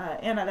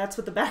 Anna, that's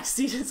what the back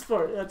seat is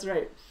for. That's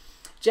right.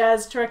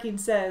 Jazz Trucking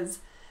says,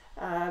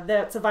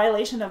 that's a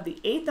violation of the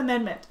 8th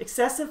Amendment,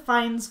 excessive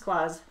fines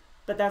clause.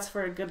 But that's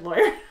for a good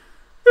lawyer.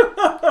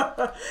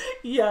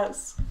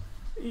 Yes.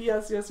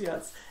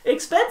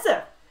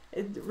 Expensive.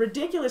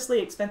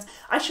 Ridiculously expensive.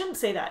 I shouldn't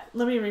say that.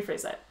 Let me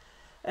rephrase that.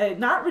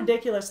 Not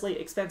ridiculously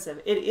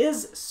expensive. It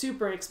is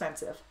super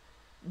expensive.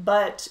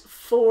 But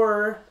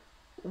for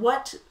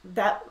what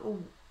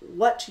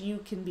you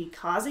can be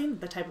causing,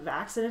 the type of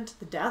accident,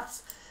 the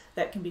deaths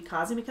that can be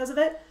causing because of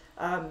it,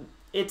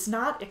 it's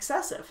not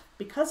excessive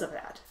because of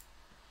that.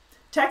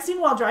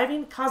 Texting while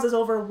driving causes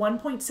over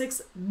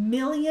 1.6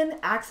 million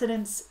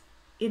accidents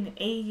in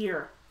a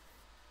year.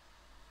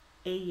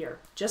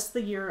 Just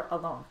the year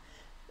alone.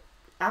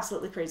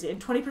 Absolutely crazy.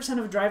 And 20%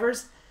 of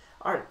drivers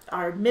are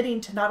admitting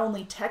to not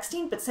only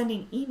texting, but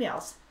sending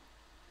emails.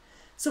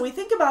 So we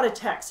think about a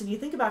text, and you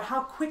think about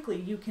how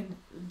quickly you can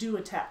do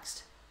a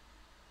text.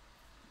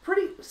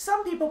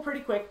 Some people pretty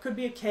quick. Could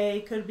be a K,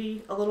 could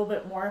be a little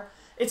bit more.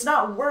 It's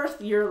not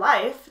worth your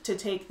life to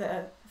take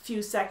the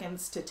few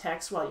seconds to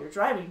text while you're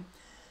driving.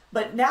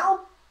 But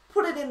now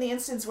put it in the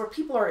instance where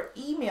people are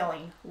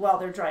emailing while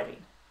they're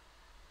driving.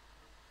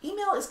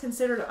 Email is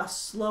considered a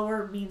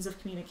slower means of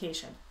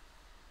communication.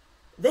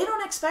 They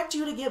don't expect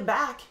you to get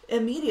back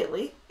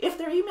immediately if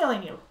they're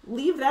emailing you.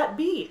 Leave that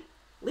be.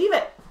 Leave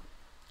it.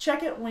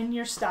 Check it when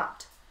you're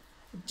stopped.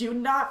 Do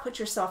not put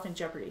yourself in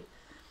jeopardy.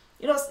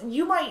 You know,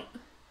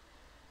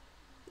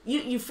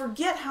 you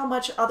forget how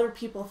much other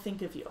people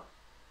think of you.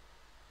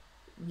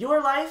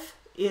 Your life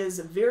is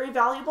very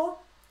valuable.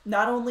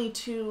 not only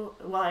to,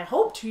 well, I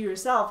hope to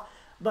yourself,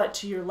 but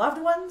to your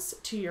loved ones,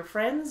 to your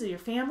friends, your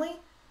family.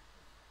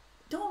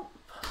 Don't,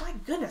 my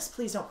goodness,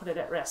 please don't put it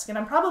at risk. And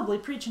I'm probably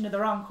preaching to the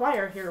wrong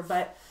choir here,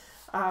 but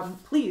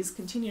please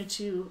continue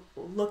to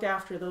look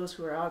after those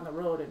who are on the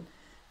road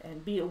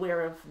and be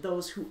aware of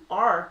those who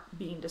are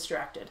being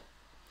distracted.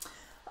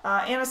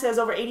 Anna says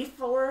over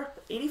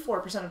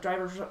 84% of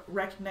drivers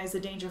recognize the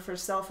danger for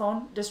cell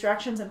phone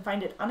distractions and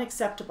find it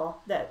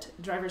unacceptable that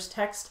drivers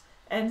text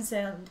and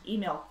send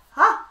email.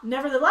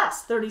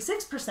 Nevertheless,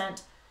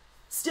 36%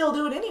 still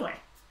do it anyway.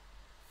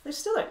 They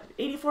still do it.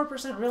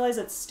 84% realize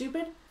it's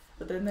stupid,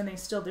 but then they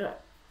still do it.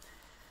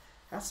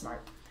 That's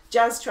smart.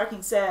 Jazz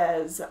Trucking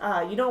says,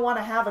 you don't want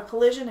to have a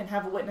collision and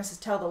have witnesses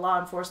tell the law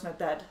enforcement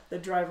that the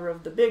driver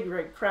of the big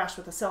rig crashed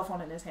with a cell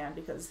phone in his hand,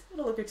 because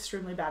it'll look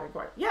extremely bad in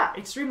court. Yeah,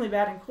 extremely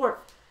bad in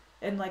court.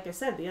 And like I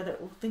said,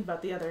 think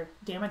about the other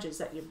damages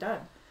that you've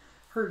done.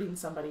 Hurting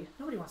somebody.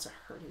 Nobody wants to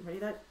hurt anybody.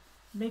 That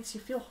makes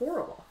you feel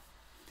horrible.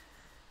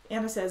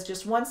 Anna says,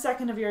 just 1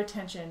 second of your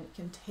attention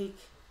can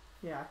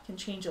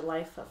change a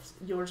life of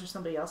yours or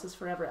somebody else's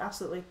forever.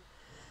 Absolutely.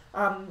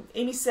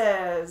 Amy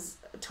says,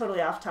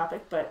 totally off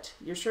topic, but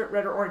your shirt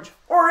red or orange?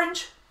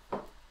 Orange!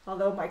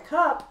 Although my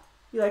cup,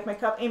 you like my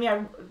cup? Amy,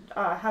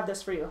 I have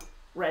this for you.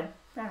 Red.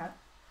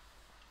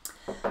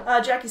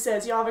 Jackie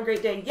says, y'all have a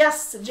great day.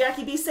 Yes,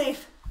 Jackie, be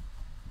safe.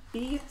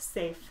 Be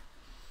safe.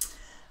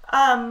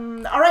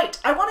 All right,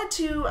 I wanted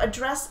to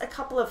address a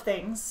couple of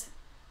things.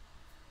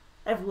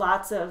 I have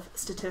lots of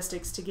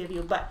statistics to give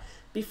you, but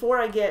before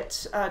I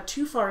get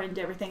too far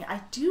into everything,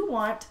 I do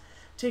want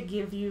to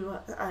give you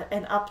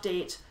an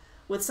update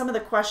with some of the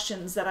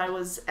questions that I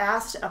was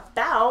asked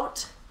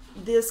about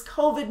this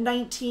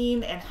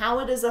COVID-19 and how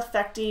it is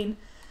affecting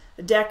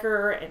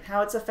Decker and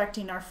how it's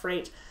affecting our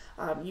freight.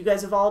 You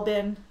guys have all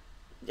been,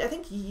 I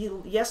think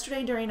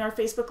yesterday during our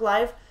Facebook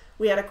Live,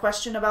 we had a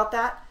question about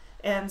that,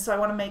 and so I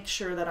want to make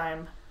sure that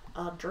I'm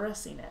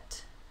addressing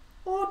it.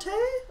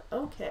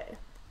 Okay,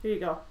 here you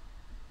go.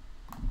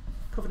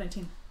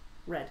 COVID-19,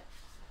 red,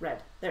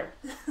 there.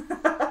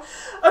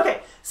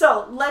 Okay,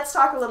 so let's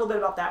talk a little bit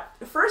about that.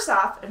 First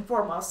off and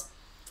foremost,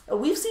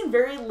 we've seen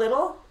very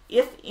little,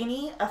 if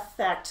any,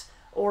 effect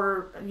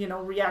or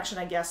reaction,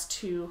 I guess,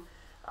 to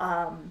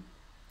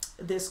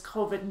this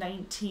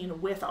COVID-19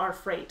 with our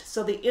freight.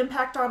 So the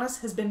impact on us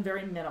has been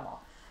very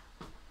minimal,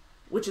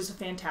 which is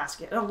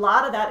fantastic. And a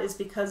lot of that is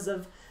because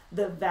of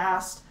the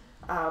vast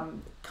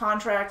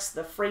contracts,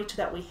 the freight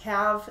that we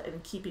have,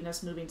 and keeping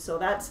us moving. So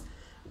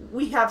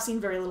we have seen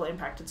very little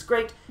impact. It's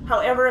great.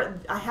 However,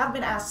 I have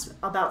been asked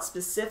about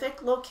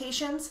specific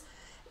locations,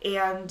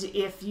 and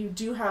if you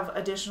do have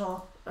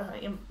additional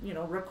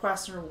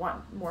requests or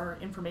want more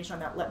information on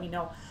that, let me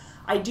know.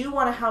 I do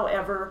want to,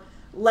 however,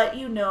 let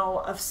you know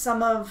of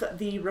some of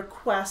the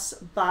requests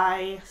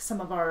by some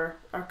of our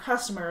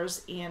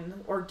customers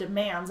or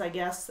demands, I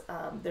guess.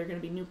 There are going to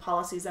be new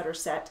policies that are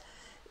set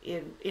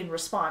in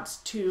response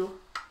to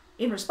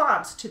the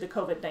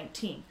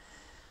COVID-19.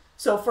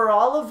 So for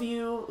all of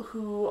you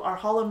who are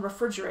hauling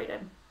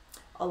refrigerated,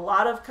 a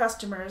lot of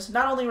customers,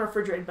 not only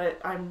refrigerated,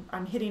 but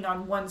I'm hitting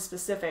on one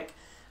specific,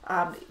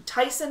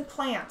 Tyson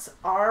plants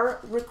are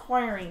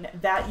requiring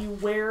that you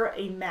wear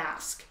a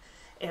mask.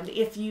 And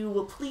if you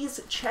will please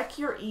check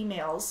your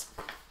emails,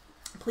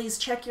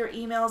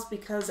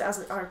 because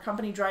as our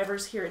company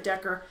drivers here at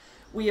Decker,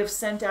 we have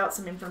sent out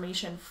some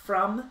information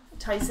from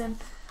Tyson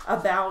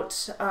about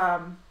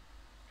some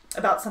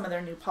of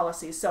their new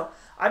policies. So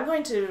I'm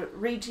going to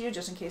read to you,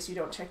 just in case you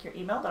don't check your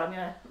email, but I'm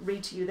going to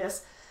read to you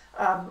this.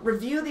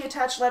 Review the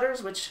attached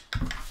letters, which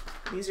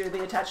these are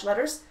the attached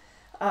letters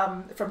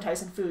from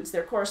Tyson Foods.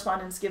 Their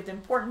correspondents give the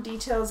important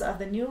details of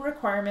the new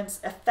requirements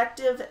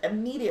effective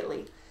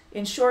immediately.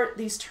 In short,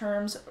 these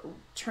term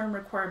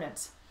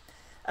requirements.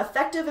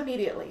 Effective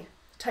immediately.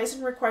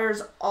 Tyson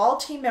requires all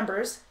team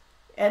members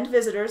and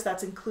visitors,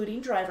 that's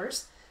including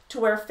drivers, to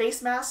wear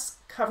face masks,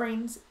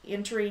 coverings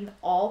entering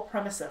all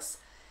premises.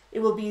 It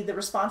will be the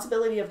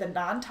responsibility of the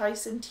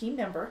non-Tyson team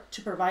member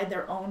to provide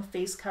their own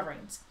face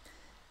coverings.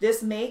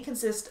 This may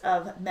consist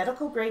of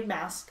medical grade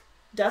masks,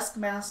 dust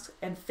masks,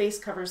 and face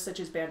covers such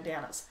as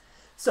bandanas.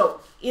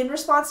 So in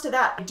response to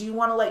that, I do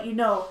want to let you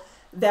know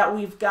that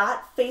we've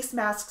got face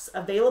masks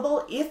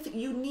available. If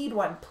you need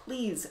one,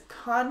 please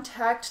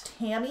contact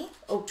Tammy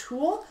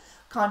O'Toole,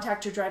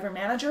 contact your driver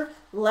manager.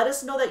 Let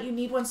us know that you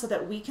need one so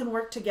that we can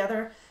work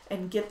together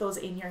and get those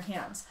in your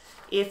hands.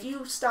 If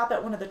you stop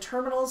at one of the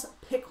terminals,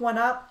 pick one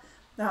up.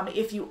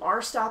 If you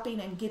are stopping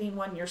and getting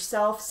one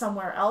yourself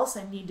somewhere else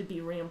and need to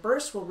be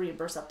reimbursed, we'll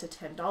reimburse up to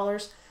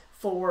 $10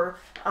 for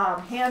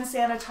hand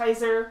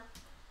sanitizer,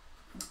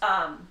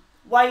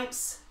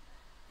 wipes,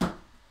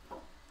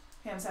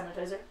 hand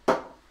sanitizer,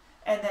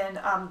 and then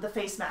the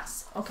face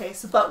masks. Okay,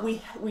 so but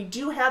we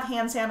do have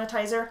hand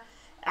sanitizer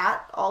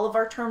at all of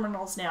our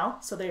terminals now,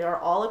 so they are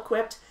all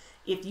equipped.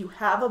 If you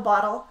have a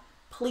bottle,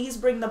 please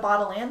bring the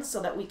bottle in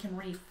so that we can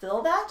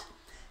refill that.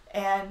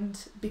 And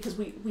because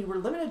we were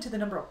limited to the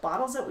number of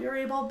bottles that we were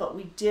able, but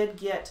we did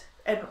get,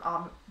 and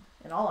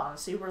in all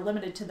honesty, we're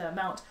limited to the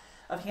amount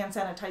of hand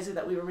sanitizer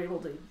that we were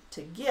able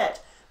to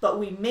get, but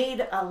we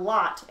made a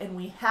lot and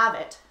we have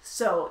it.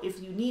 So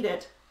if you need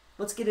it,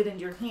 let's get it into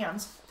your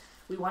hands.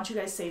 We want you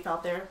guys safe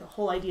out there. The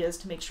whole idea is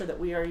to make sure that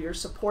we are your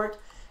support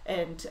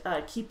and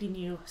keeping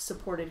you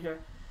supported here.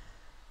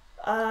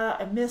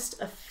 I missed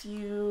a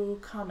few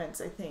comments,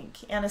 I think.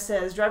 Anna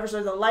says, drivers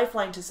are the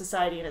lifeline to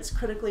society, and it's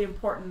critically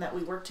important that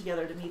we work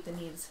together to meet the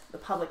needs of the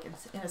public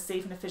in a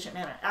safe and efficient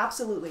manner.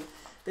 Absolutely.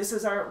 This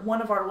is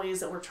one of our ways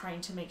that we're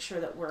trying to make sure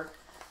that we're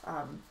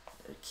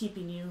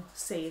keeping you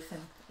safe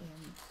and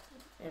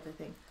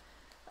everything.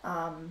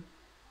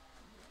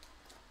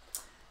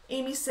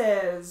 Amy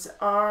says,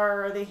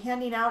 are they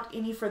handing out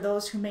any for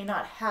those who may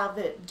not have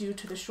it due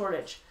to the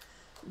shortage?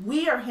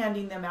 We are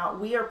handing them out.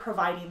 We are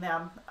providing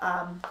them.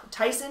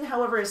 Tyson,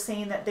 however, is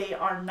saying that they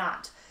are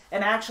not.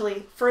 And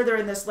actually, further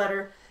in this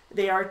letter,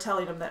 they are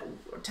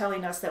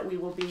telling us that we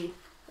will be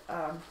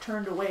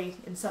turned away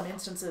in some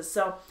instances.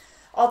 So,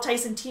 all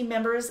Tyson team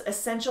members,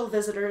 essential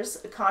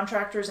visitors,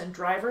 contractors, and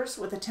drivers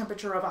with a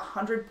temperature of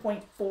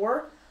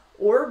 100.4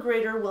 or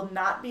greater will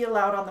not be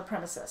allowed on the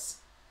premises.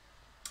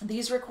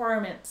 These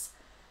requirements,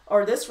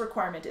 or this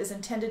requirement, is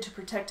intended to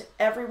protect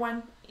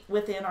everyone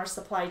within our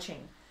supply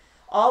chain.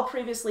 All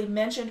previously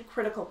mentioned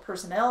critical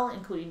personnel,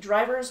 including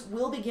drivers,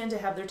 will begin to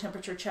have their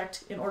temperature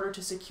checked in order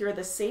to secure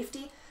the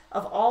safety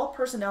of all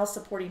personnel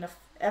supporting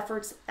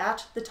efforts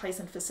at the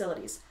Tyson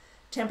facilities.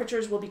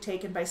 Temperatures will be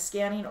taken by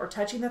scanning or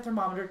touching the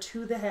thermometer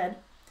to the head.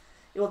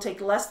 It will take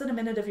less than a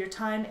minute of your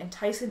time, and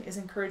Tyson is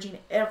encouraging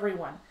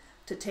everyone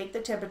to take the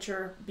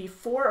temperature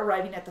before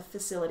arriving at the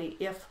facility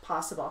if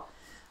possible,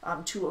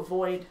 to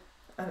avoid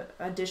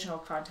additional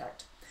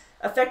contact.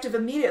 Effective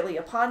immediately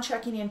upon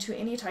checking into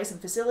any Tyson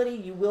facility,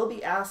 you will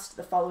be asked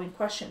the following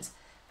questions.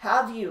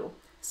 Have you,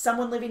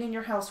 someone living in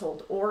your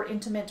household or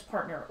intimate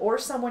partner, or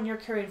someone you're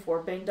caring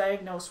for been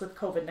diagnosed with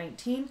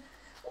COVID-19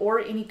 or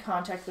any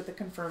contact with a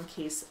confirmed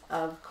case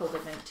of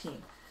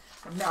COVID-19?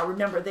 Now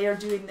remember, they are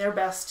doing their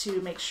best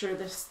to make sure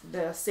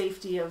the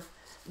safety of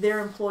their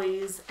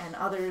employees and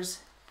others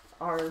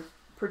are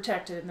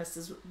protected, and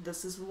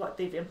this is what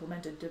they've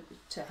implemented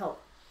to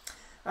help.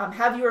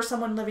 Have you or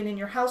someone living in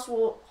your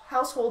household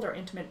or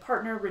intimate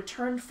partner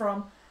returned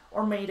from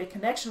or made a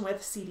connection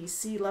with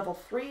CDC level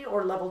 3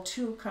 or level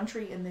 2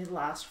 country in the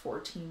last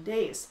 14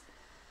 days?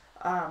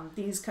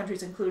 These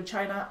countries include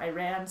China,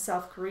 Iran,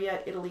 South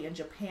Korea, Italy, and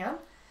Japan.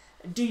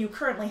 Do you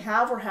currently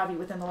have, or have you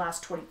within the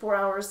last 24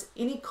 hours,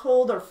 any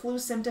cold or flu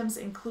symptoms,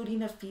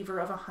 including a fever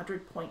of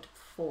 100.4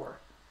 or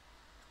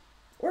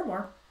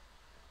more?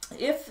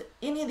 If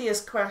any of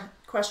these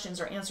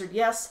questions are answered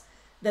yes,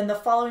 then the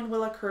following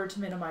will occur to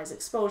minimize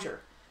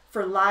exposure.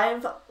 For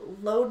live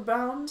load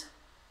bound,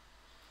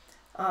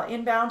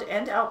 inbound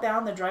and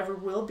outbound, the driver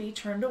will be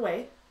turned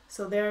away.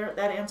 So that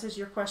answers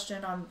your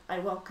question on,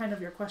 kind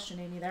of your question,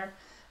 Amy, there.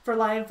 For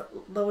live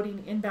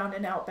loading inbound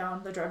and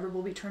outbound, the driver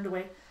will be turned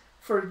away.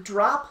 For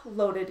drop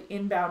loaded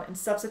inbound and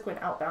subsequent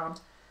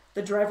outbound,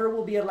 the driver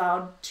will be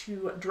allowed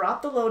to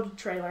drop the load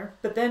trailer,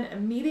 but then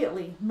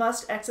immediately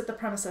must exit the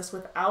premises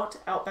without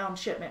outbound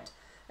shipment.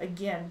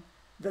 Again,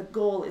 the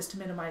goal is to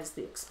minimize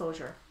the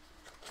exposure.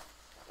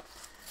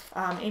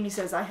 Amy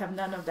says, I have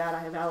none of that. I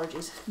have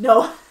allergies.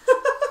 No,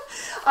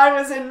 I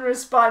was in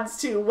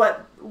response to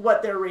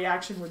what their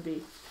reaction would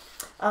be.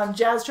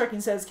 Jazz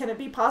Trucking says, can it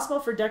be possible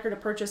for Decker to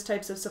purchase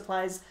types of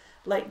supplies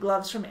like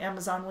gloves from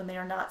Amazon when they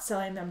are not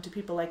selling them to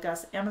people like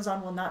us?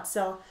 Amazon will not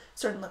sell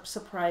certain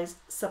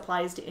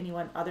supplies to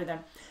anyone other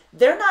than.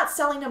 They're not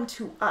selling them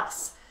to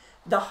us.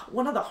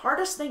 One of the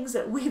hardest things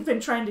that we've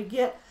been trying to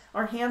get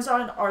our hands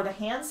on are the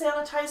hand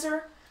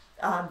sanitizer,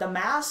 the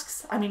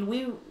masks. I mean,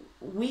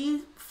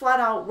 we flat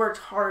out worked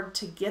hard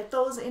to get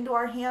those into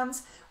our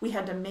hands. We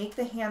had to make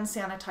the hand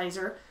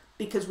sanitizer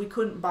because we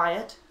couldn't buy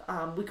it.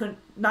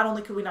 Not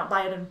only could we not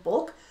buy it in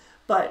bulk,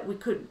 but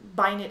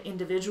buying it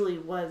individually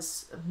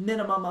was a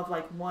minimum of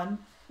like one,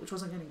 which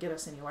wasn't going to get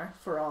us anywhere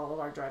for all of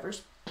our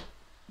drivers.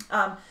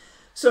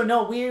 So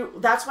no,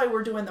 that's why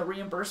we're doing the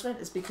reimbursement,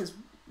 is because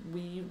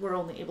we were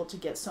only able to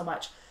get so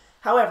much.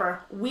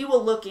 However, we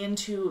will look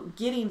into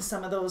getting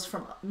some of those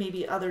from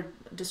maybe other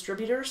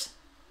distributors,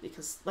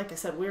 because like I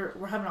said, we're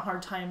having a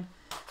hard time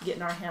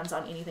getting our hands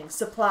on anything.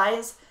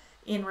 Supplies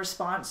in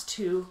response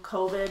to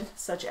COVID,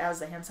 such as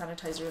the hand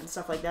sanitizer and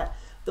stuff like that,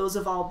 those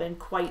have all been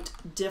quite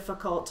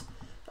difficult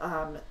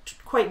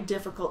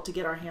to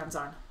get our hands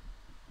on.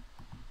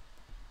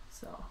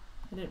 So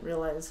I didn't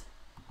realize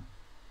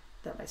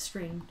that my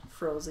screen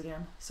froze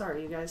again.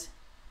 Sorry, you guys.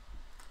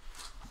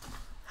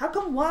 How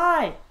come?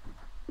 Why?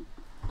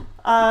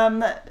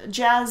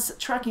 Jazz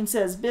Trucking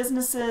says,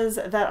 businesses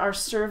that are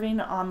serving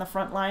on the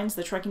front lines,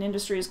 the trucking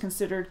industry is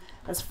considered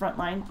as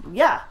frontline.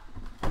 Yeah,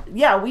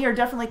 we are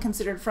definitely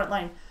considered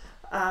frontline.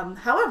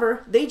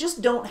 However, they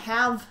just don't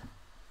have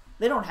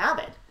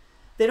it.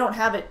 They don't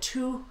have it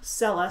to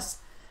sell us.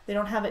 They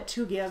don't have it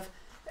to give,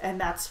 and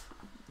that's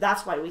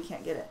why we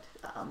can't get it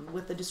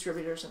with the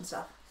distributors and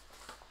stuff.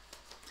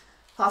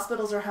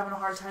 Hospitals are having a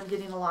hard time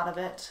getting a lot of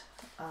it.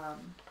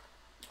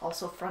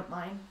 Also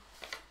frontline.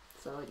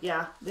 So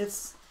yeah,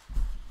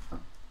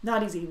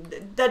 not easy.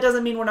 That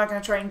doesn't mean we're not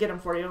going to try and get them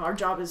for you. Our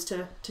job is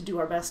to do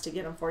our best to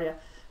get them for you.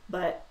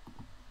 But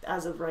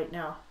as of right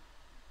now,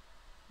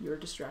 you're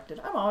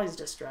distracted. I'm always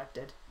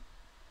distracted,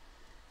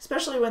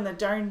 especially when the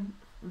darn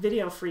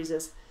video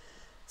freezes.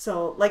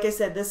 So like I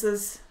said,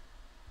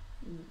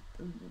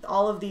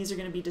 all of these are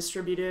going to be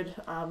distributed.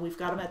 We've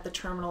got them at the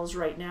terminals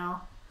right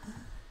now.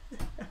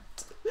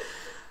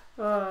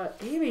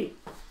 Amy.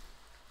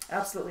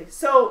 Absolutely.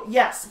 So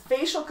yes,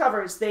 facial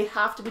covers, they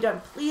have to be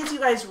done. Please, you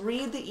guys,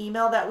 read the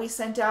email that we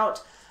sent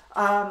out.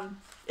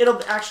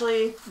 It'll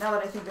actually, now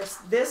that I think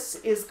this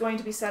is going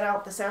to be sent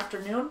out this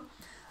afternoon.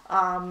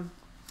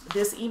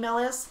 This email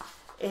is,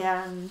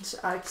 and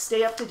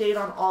stay up to date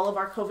on all of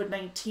our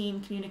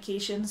COVID-19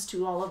 communications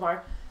to all of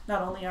our,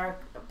 not only our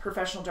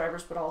professional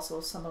drivers, but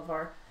also some of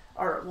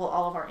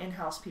all of our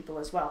in-house people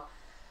as well.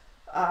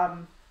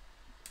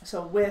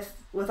 So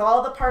with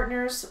all the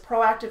partners,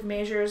 proactive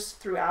measures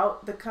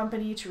throughout the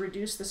company to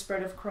reduce the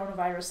spread of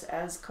coronavirus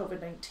as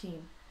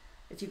COVID-19.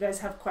 If you guys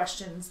have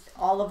questions,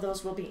 all of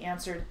those will be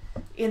answered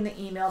in the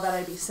email that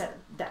I'll be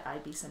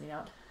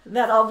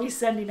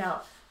sending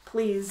out.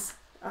 Please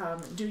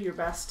do your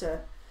best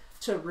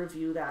to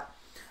review that.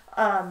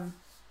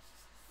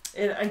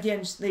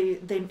 Again,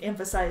 they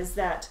emphasize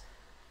that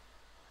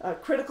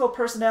critical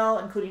personnel,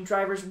 including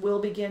drivers, will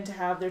begin to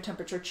have their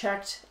temperature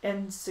checked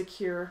and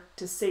secure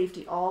to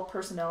safety all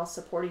personnel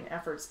supporting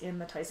efforts in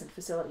the Tyson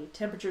facility.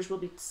 Temperatures will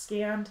be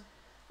scanned,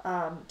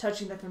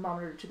 touching the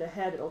thermometer to the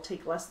head. It'll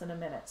take less than a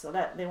minute. So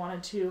that they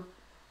wanted to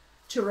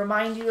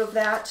remind you of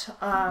that.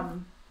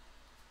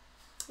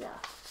 Yeah.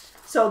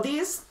 So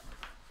these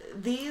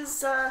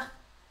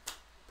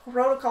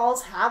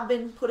protocols have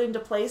been put into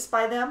place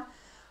by them.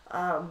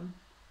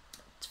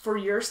 For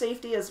your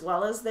safety as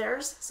well as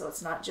theirs, so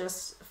it's not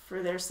just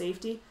for their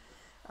safety.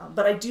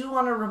 But I do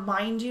want to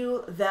remind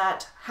you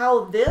that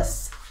how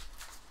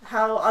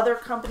other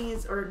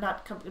companies, or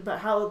not companies, but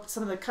how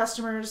some of the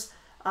customers,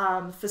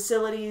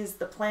 facilities,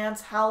 the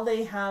plants, how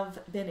they have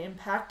been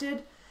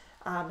impacted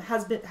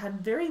had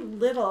very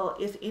little,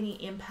 if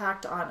any,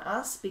 impact on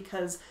us,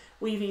 because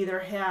we've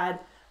either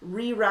had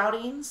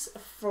reroutings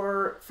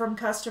from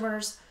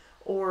customers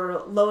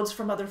or loads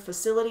from other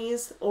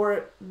facilities, or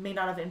it may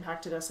not have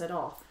impacted us at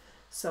all.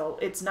 So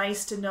it's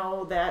nice to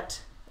know that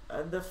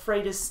the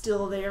freight is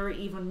still there,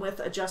 even with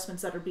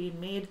adjustments that are being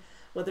made,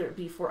 whether it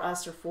be for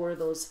us or for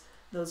those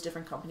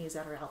different companies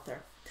that are out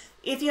there.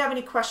 If you have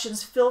any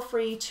questions, feel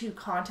free to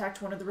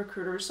contact one of the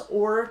recruiters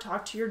or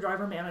talk to your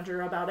driver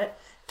manager about it.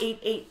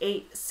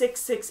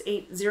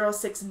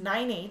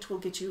 888-668-0698 will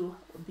get you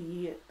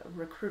the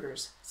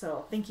recruiters.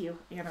 So thank you,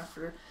 Anna,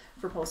 for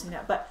posting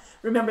that. But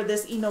remember,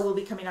 this email will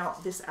be coming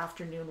out this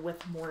afternoon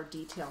with more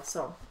detail.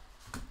 So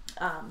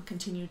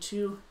continue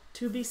to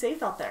be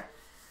safe out there.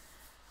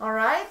 All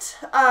right.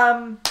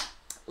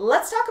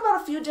 Let's talk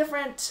about a few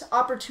different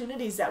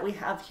opportunities that we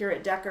have here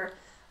at Decker.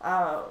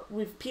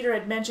 Peter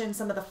had mentioned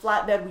some of the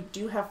flatbed. We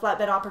do have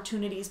flatbed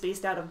opportunities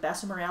based out of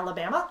Bessemer,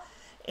 Alabama,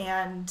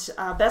 and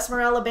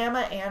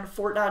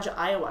Fort Dodge,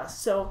 Iowa.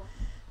 So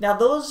now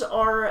those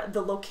are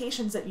the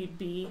locations that you'd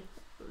be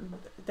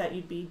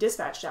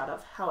dispatched out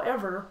of.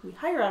 However, we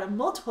hire out of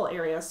multiple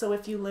areas. So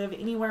if you live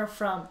anywhere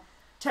from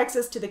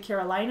Texas to the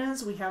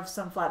Carolinas, we have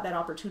some flatbed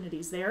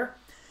opportunities there.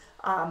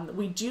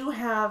 We do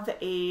have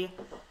a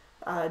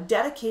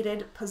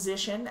dedicated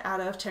position out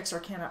of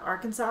Texarkana,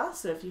 Arkansas.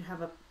 So if you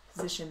have a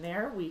position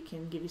there, we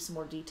can give you some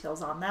more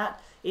details on that.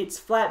 It's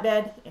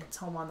flatbed and it's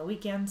home on the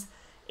weekends.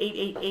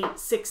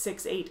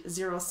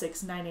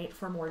 888-668-0698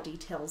 for more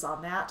details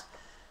on that.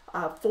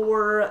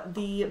 For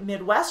the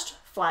Midwest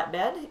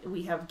flatbed,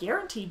 we have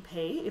guaranteed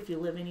pay if you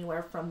live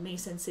anywhere from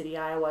Mason City,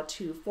 Iowa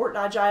to Fort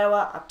Dodge,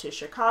 Iowa, up to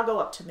Chicago,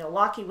 up to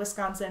Milwaukee,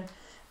 Wisconsin,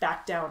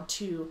 back down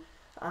to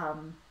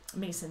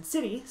Mason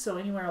City. So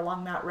anywhere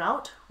along that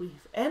route,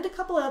 and a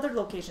couple of other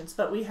locations,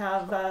 but we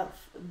have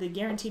the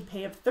guaranteed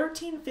pay of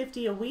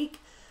 $13.50 a week.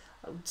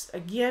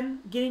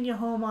 Again, getting you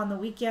home on the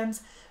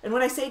weekends. And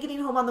when I say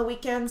getting home on the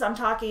weekends, I'm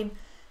talking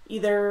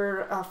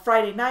either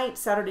Friday night,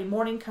 Saturday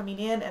morning coming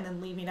in, and then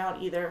leaving out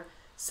either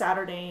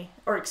Sunday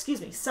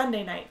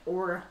night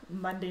or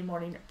Monday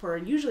morning for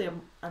usually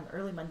an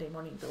early Monday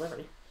morning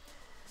delivery.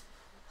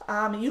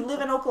 You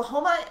live in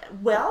Oklahoma?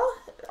 Well,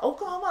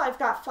 Oklahoma, I've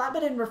got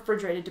flatbed and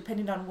refrigerated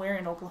depending on where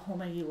in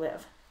Oklahoma you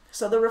live.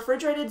 So the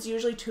refrigerated is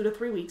usually 2 to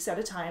 3 weeks at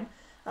a time.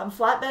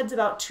 Flatbed's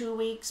about 2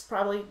 weeks,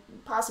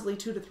 possibly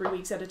 2 to 3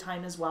 weeks at a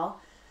time as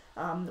well.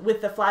 With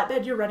the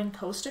flatbed, you're running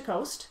coast to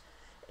coast,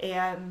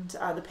 and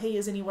the pay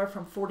is anywhere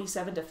from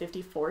 47 to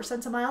 54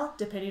 cents a mile,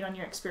 depending on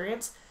your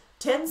experience.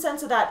 10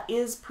 cents of that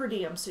is per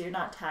diem, so you're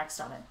not taxed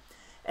on it.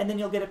 And then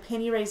you'll get a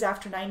penny raise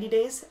after 90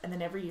 days, and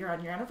then every year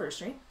on your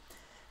anniversary.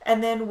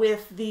 And then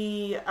with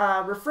the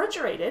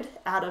refrigerated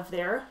out of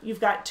there, you've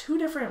got 2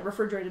 different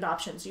refrigerated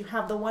options. You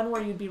have the one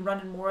where you'd be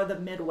running more of the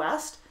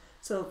Midwest.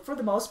 So for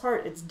the most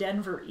part, it's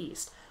Denver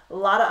East. A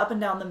lot of up and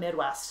down the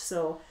Midwest.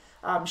 So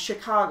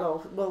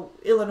Chicago,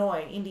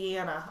 Illinois,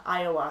 Indiana,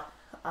 Iowa,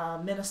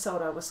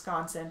 Minnesota,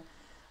 Wisconsin,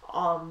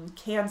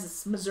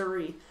 Kansas,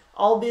 Missouri,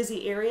 all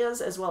busy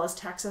areas, as well as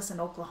Texas and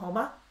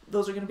Oklahoma.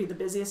 those are going to be the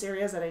busiest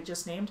areas that I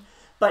just named.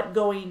 But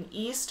going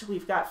east,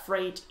 we've got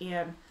freight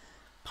in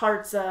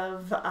parts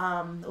of,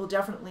 well,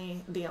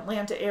 definitely the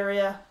Atlanta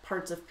area,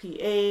 parts of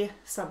PA,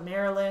 some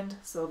Maryland.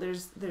 So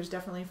there's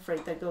definitely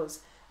freight that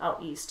goes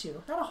out east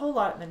too. Not a whole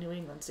lot in the New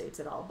England states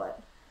at all,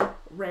 but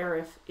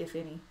rare if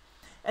any.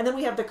 And then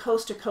we have the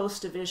coast to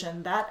coast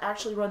division. That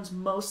actually runs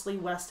mostly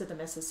west of the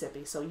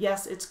Mississippi. So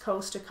yes, it's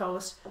coast to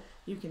coast.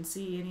 You can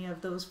see any of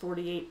those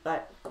 48,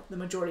 but the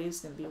majority is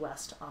going to be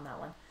west on that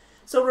one.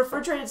 So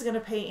refrigerated is going to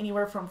pay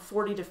anywhere from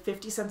 40 to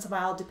 50 cents a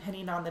mile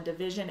depending on the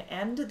division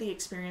and the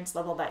experience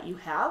level that you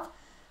have.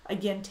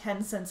 Again,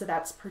 10 cents of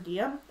that's per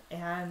diem,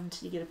 and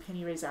you get a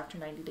penny raise after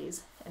 90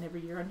 days and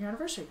every year on your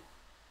anniversary.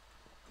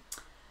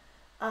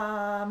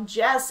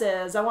 Jazz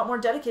says, I want more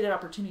dedicated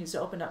opportunities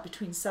to open up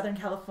between Southern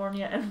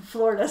California and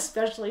Florida,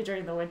 especially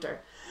during the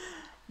winter.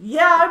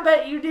 Yeah, I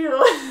bet you do.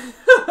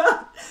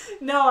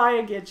 No,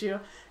 I get you.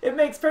 It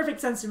makes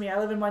perfect sense to me. I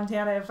live in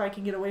Montana. If I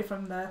can get away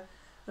from the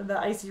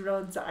icy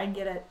roads, I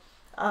get it.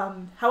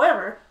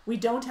 However, we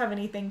don't have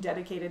anything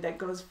dedicated that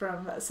goes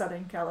from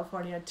Southern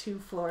California to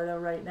Florida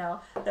right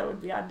now that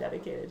would be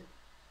undedicated.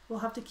 We'll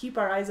have to keep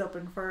our eyes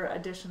open for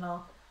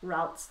additional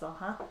routes though,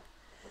 huh?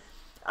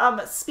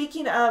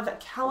 Speaking of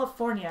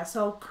California,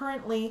 so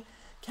currently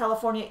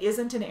California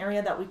isn't an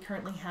area that we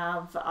currently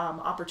have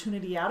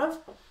opportunity out of.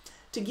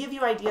 To give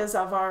you ideas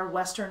of our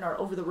western or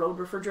over-the-road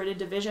refrigerated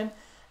division,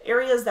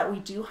 areas that we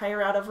do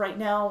hire out of right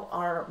now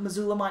are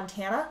Missoula,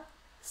 Montana.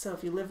 So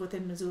if you live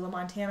within Missoula,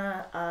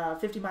 Montana,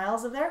 50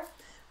 miles of there,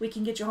 we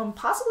can get you home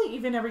possibly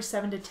even every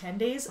 7 to 10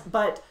 days,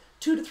 but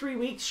 2 to 3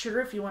 weeks, sure,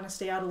 if you want to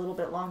stay out a little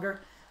bit longer.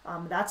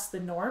 That's the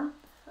norm.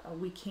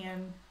 We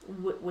can,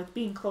 with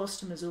being close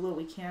to Missoula,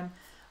 we can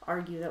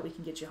argue that we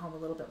can get you home a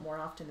little bit more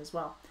often as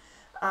well.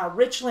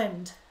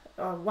 Richland,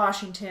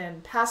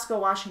 Washington, Pasco,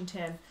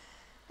 Washington,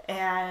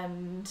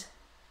 and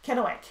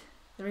Kennewick.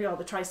 There we go,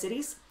 the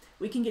Tri-Cities.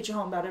 We can get you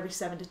home about every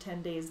 7 to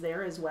 10 days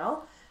there as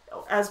well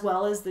as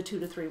the 2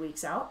 to 3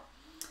 weeks out.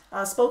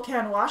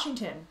 Spokane,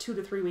 Washington, 2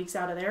 to 3 weeks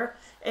out of there.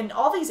 And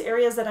all these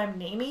areas that I'm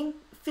naming,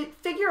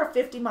 figure a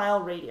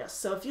 50-mile radius.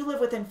 So if you live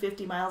within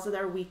 50 miles of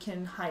there, we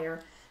can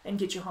hire and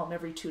get you home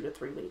every 2 to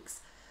 3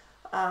 weeks.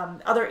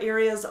 Other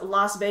areas,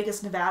 Las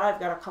Vegas, Nevada, I've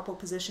got a couple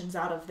positions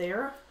out of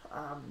there.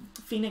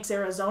 Phoenix,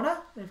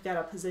 Arizona, we've got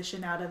a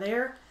position out of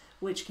there,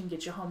 which can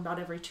get you home about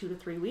every 2 to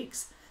 3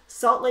 weeks.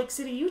 Salt Lake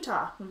City,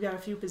 Utah, we've got a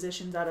few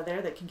positions out of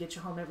there that can get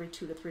you home every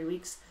 2 to 3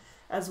 weeks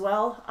as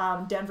well.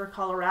 Denver,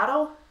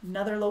 Colorado,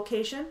 another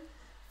location,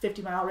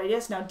 50-mile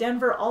radius. Now,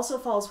 Denver also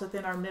falls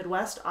within our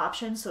Midwest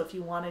option, so if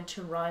you wanted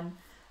to run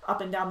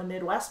up and down the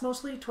Midwest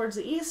mostly towards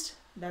the east,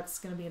 that's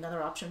going to be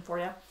another option for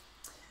you.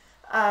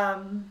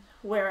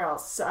 Where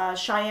else?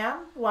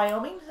 Cheyenne,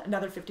 Wyoming,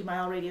 another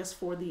 50-mile radius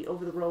for the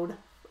over-the-road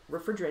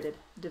refrigerated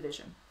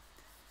division.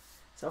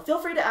 So feel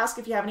free to ask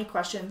if you have any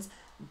questions.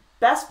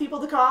 Best people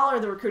to call are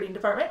the recruiting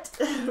department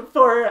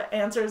for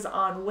answers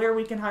on where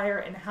we can hire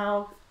and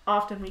how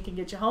often we can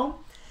get you home.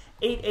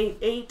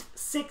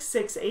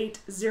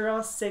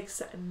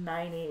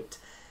 888-668-0698.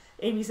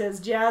 Amy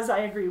says, Jazz, I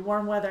agree.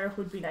 Warm weather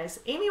would be nice.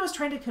 Amy was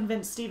trying to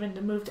convince Stephen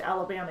to move to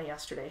Alabama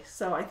yesterday,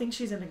 so I think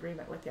she's in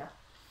agreement with you.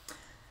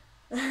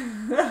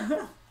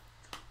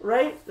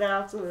 Right?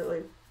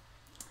 Absolutely.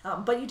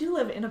 But you do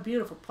live in a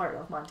beautiful part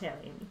of Montana,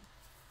 Amy.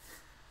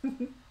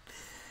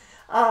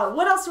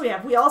 What else do we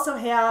have? We also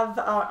have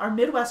our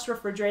Midwest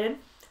refrigerated.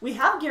 We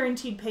have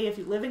guaranteed pay if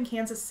you live in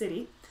Kansas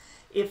City,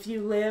 if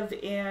you live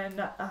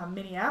in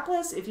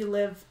Minneapolis, if you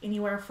live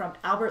anywhere from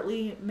Albert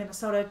Lea,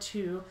 Minnesota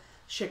to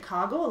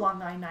Chicago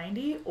along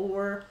I-90,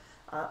 or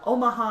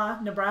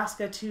Omaha,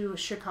 Nebraska to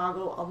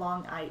Chicago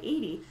along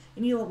I-80.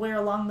 Anywhere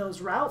along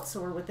those routes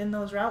or within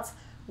those routes,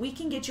 we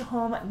can get you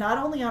home not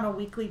only on a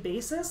weekly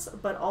basis,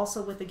 but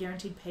also with a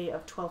guaranteed pay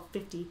of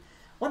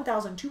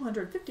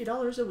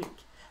 $1,250 a week.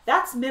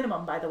 That's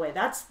minimum, by the way.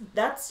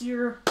 That's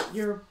your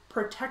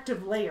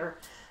protective layer.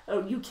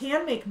 You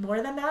can make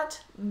more than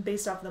that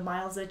based off the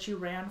miles that you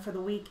ran for the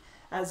week,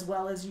 as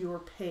well as your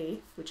pay,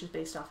 which is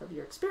based off of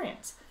your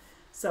experience.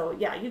 So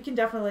yeah, you can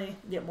definitely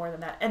get more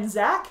than that. And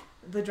Zach,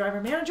 the driver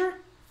manager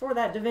for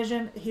that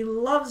division, he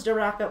loves to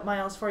rack up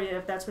miles for you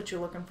if that's what you're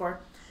looking for.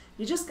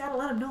 You just got to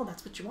let him know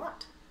that's what you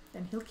want,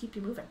 and he'll keep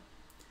you moving.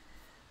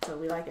 So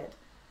we like it.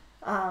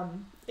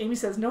 Amy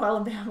says, no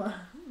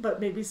Alabama, but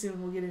maybe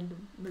soon we'll get into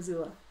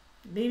Missoula.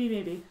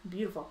 Maybe.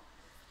 Beautiful.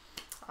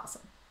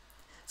 Awesome.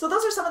 So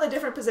those are some of the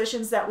different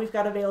positions that we've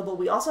got available.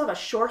 We also have a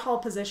short haul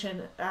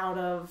position out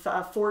of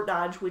Fort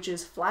Dodge, which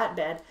is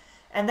flatbed.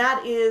 And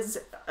that is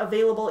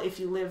available if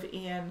you live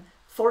in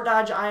Fort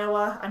Dodge,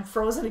 Iowa. I'm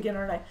frozen again,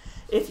 aren't I?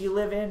 If you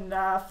live in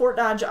Fort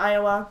Dodge,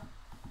 Iowa.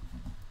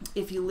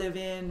 If you live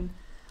in,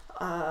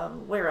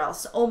 where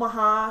else?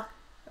 Omaha,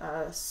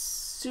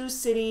 Sioux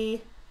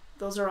City.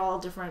 Those are all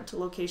different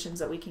locations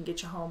that we can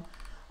get you home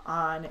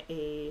on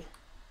a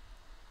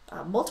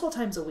multiple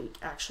times a week,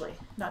 actually.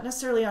 Not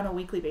necessarily on a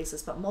weekly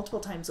basis, but multiple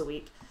times a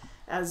week,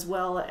 as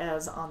well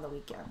as on the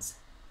weekends.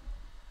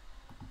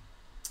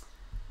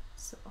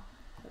 So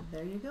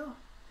there you go.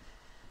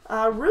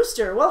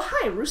 Rooster. Well,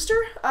 hi, Rooster.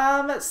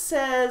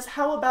 Says,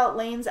 how about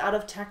lanes out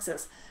of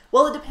Texas?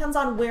 Well, it depends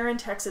on where in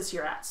Texas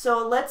you're at.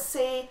 So let's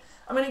say,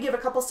 I'm going to give a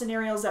couple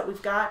scenarios that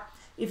we've got.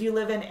 If you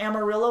live in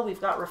Amarillo,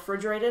 we've got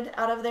refrigerated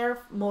out of there,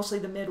 mostly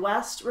the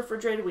Midwest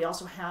refrigerated. We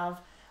also have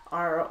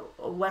our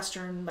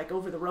Western, like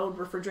over the road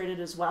refrigerated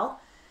as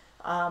well.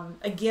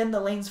 Again, the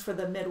lanes for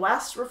the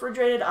Midwest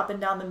refrigerated up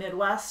and down the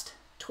Midwest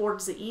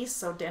towards the east,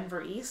 so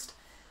Denver east.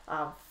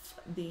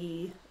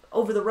 The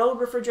over the road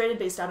refrigerated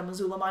based out of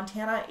Missoula,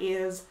 Montana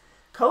is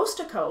coast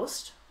to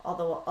coast,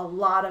 although a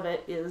lot of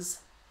it is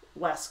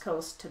west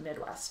coast to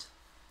Midwest,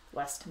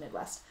 west to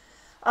Midwest.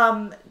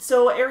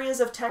 So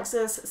areas of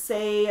Texas,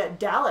 say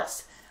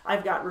Dallas,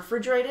 I've got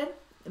refrigerated,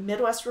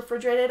 Midwest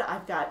refrigerated,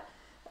 I've got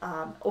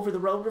over the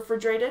road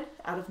refrigerated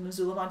out of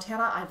Missoula,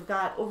 Montana, I've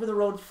got over the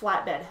road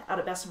flatbed out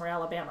of Bessemer,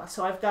 Alabama.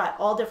 So I've got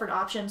all different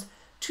options.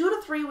 2 to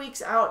 3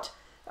 weeks out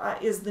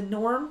is the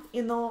norm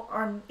in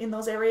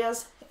those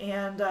areas,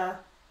 and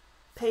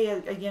pay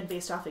again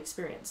based off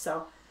experience.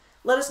 So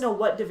let us know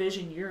what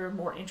division you're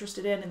more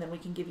interested in, and then we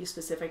can give you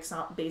specifics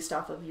based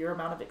off of your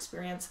amount of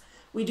experience.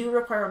 We do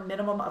require a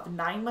minimum of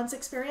 9 months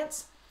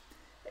experience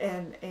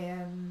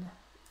and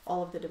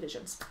all of the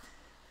divisions.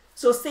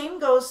 So same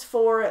goes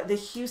for the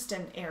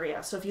Houston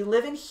area. So if you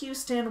live in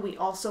Houston, we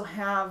also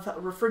have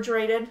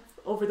refrigerated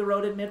over the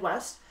road in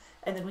Midwest,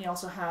 and then we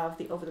also have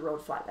the over the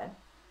road flatbed.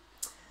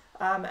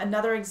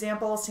 Another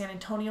example, San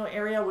Antonio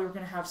area, we're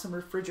going to have some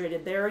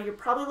refrigerated there. You're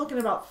probably looking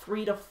about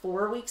 3 to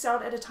 4 weeks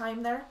out at a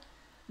time there,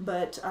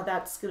 but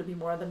that's going to be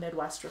more of the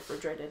Midwest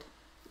refrigerated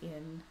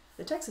in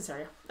the Texas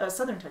area,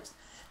 southern Texas.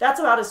 That's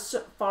about as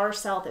far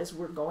south as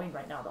we're going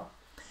right now, though.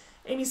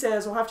 Amy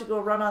says, we'll have to go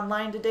run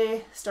online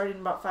today, starting in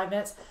about 5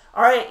 minutes.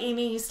 All right,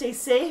 Amy, you stay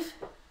safe.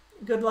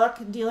 Good luck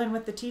dealing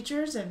with the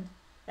teachers and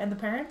the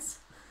parents.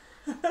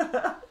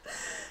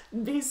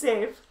 Be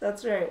safe.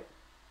 That's right.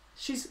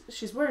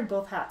 She's wearing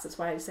both hats. That's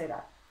why I say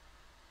that.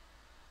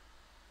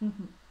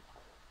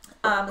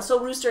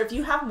 So, Rooster, if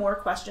you have more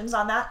questions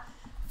on that,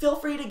 feel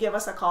free to give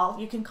us a call.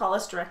 You can call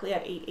us directly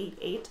at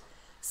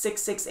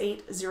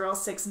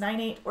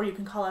 888-668-0698, or you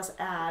can call us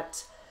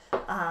at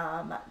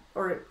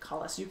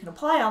you can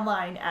apply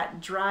online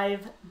at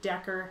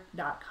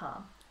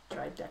drivedecker.com.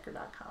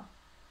 drivedecker.com.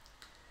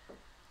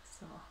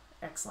 So,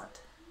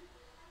 excellent.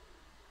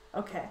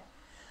 Okay.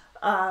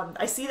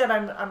 I see that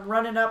I'm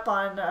running up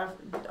on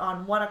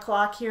 1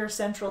 o'clock here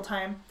Central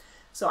Time,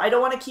 so I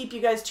don't want to keep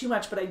you guys too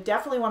much, but I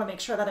definitely want to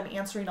make sure that I'm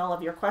answering all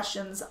of your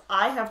questions.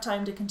 I have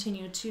time to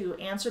continue to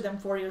answer them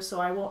for you,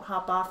 so I won't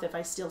hop off if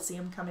I still see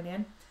them coming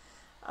in.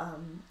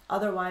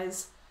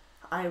 Otherwise,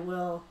 I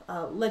will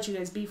let you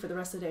guys be for the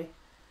rest of the day.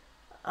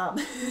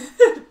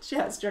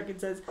 Chaz Drucken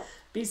says,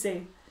 be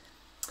safe.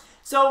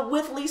 So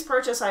with lease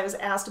purchase, I was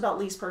asked about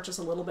lease purchase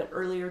a little bit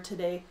earlier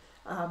today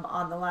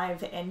on the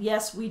live, and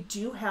yes, we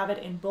do have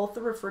it in both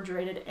the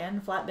refrigerated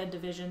and flatbed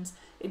divisions.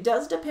 It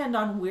does depend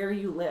on where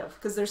you live,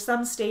 because there's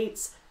some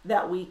states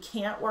that we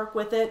can't work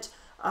with it,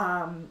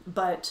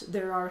 but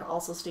there are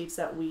also states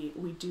that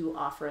we do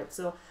offer it.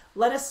 So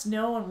let us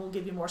know and we'll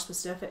give you more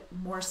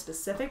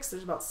specifics.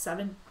 There's about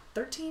 17,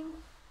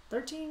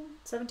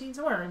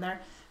 somewhere in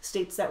there,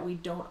 states that we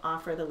don't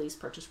offer the lease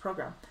purchase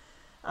program.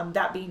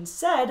 That being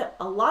said,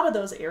 a lot of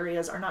those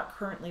areas are not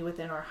currently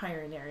within our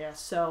hiring area,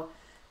 so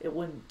it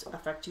wouldn't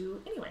affect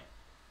you anyway.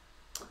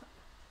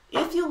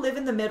 If you live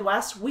in the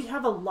Midwest, we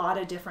have a lot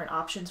of different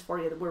options for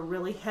you. We're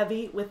really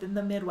heavy within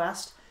the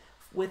Midwest,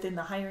 within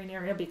the hiring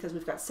area, because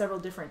we've got several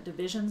different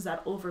divisions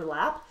that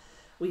overlap.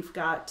 We've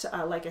got,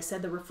 like I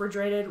said, the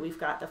refrigerated, we've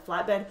got the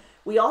flatbed.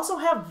 We also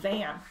have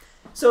van.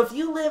 So if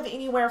you live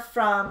anywhere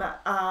from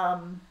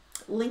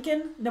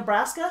Lincoln,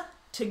 Nebraska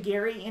to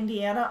Gary,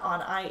 Indiana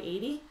on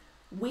I-80,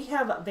 we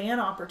have van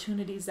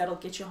opportunities that'll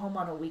get you home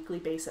on a weekly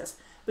basis.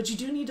 But you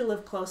do need to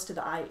live close to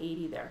the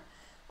I-80 there.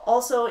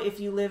 Also, if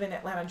you live in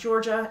Atlanta,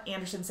 Georgia,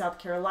 Anderson, South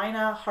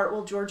Carolina,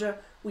 Hartwell, Georgia,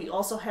 we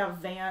also have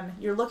van.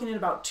 You're looking at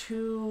about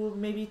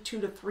maybe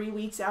 2 to 3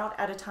 weeks out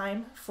at a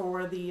time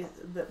for the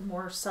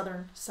more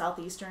southern,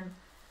 southeastern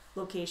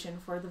location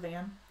for the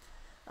van.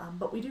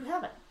 But we do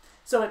have it.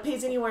 So it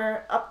pays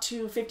anywhere up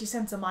to 50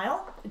 cents a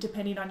mile,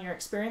 depending on your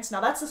experience.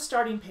 Now that's the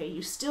starting pay.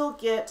 You still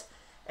get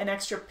an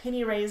extra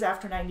penny raise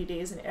after 90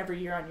 days and every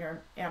year on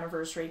your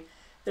anniversary.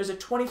 There's a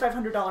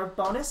 $2,500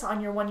 bonus on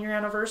your 1-year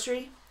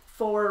anniversary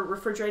for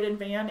refrigerated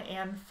van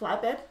and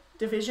flatbed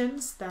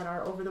divisions that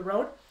are over the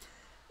road.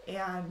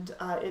 And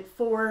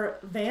for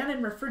van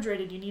and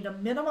refrigerated, you need a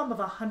minimum of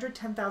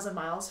 110,000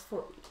 miles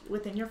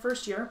within your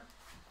first year.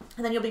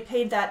 And then you'll be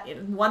paid that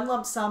in one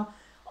lump sum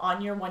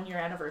on your 1-year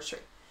anniversary.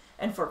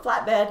 And for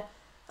flatbed,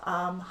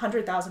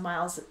 100,000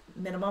 miles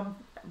minimum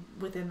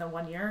within the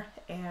 1 year,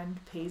 and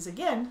pays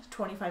again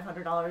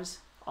 $2,500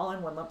 all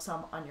in one lump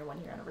sum on your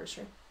 1-year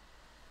anniversary.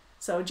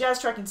 So Jazz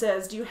Trucking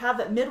says, do you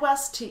have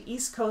Midwest to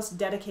East Coast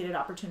dedicated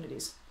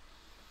opportunities?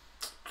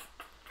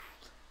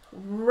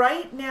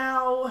 Right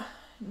now,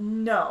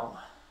 no.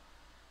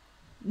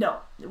 No,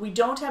 we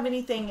don't have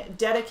anything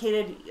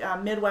dedicated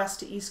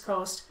Midwest to East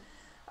Coast.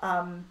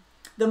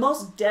 The The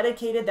most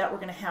dedicated that we're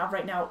going to have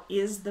right now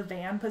is the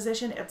van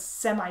position. It's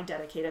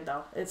semi-dedicated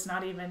though. It's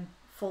not even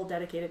full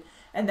dedicated.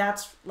 And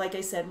that's, like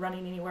I said,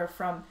 running anywhere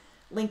from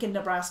Lincoln,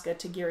 Nebraska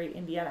to Gary,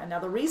 Indiana. Now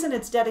the reason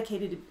it's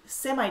dedicated,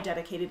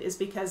 semi-dedicated, is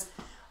because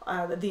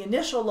the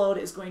initial load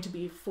is going to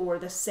be for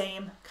the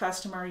same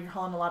customer. You're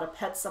hauling a lot of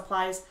pet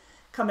supplies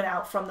coming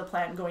out from the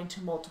plant and going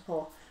to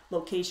multiple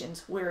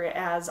locations,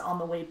 whereas on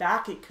the way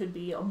back it could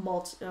be a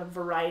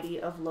variety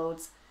of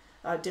loads,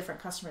 different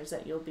customers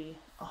that you'll be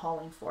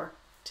hauling for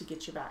to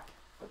get you back.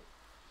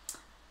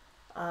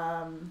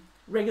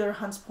 Regular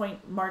Hunts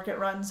Point market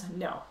runs?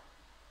 No.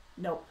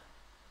 Nope.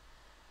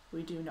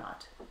 We do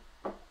not.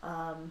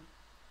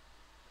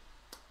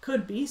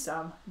 Could be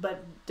some,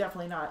 but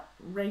definitely not.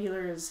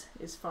 Regular is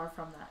far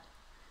from that.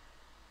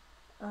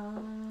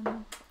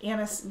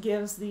 Anna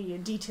gives the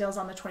details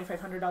on the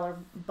 $2,500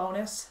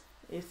 bonus.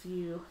 If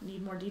you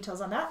need more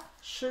details on that,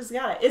 she's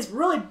got it. It's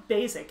really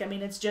basic. I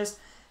mean, it's just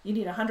you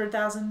need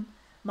 100,000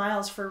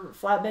 miles for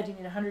flatbed. You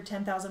need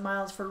 110,000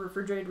 miles for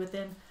refrigerated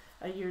within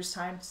a year's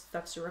time.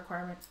 That's the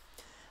requirement.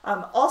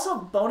 Also,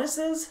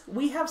 bonuses.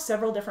 We have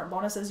several different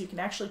bonuses. You can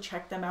actually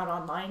check them out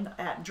online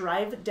at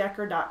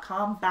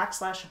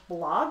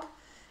drivedecker.com/blog.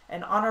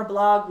 And on our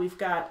blog, we've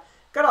got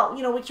all,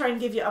 we try and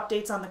give you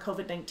updates on the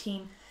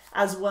COVID-19,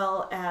 as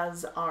well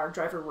as our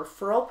driver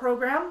referral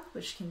program,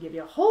 which can give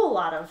you a whole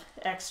lot of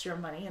extra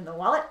money in the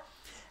wallet,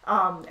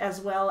 as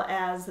well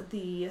as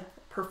the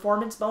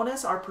performance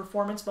bonus. Our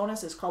performance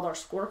bonus is called our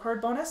scorecard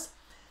bonus.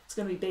 It's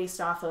going to be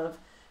based off of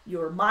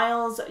your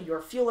miles,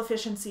 your fuel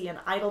efficiency and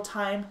idle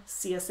time,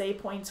 CSA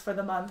points for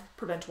the month,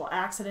 preventable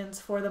accidents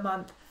for the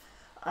month,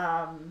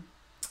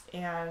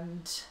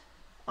 and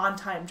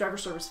on-time driver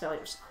service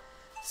failures.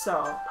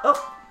 So,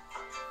 oh,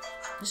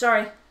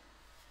 sorry.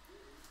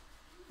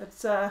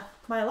 That's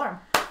my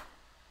alarm.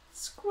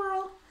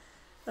 Squirrel.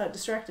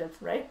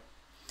 Distractive, right?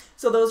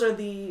 So those are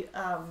the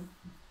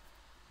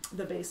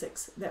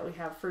basics that we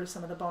have for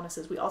some of the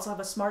bonuses. We also have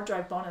a Smart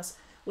Drive bonus,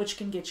 which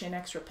can get you an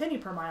extra penny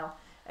per mile.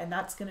 And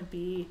that's going to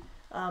be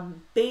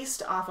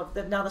based off of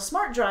now the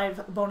Smart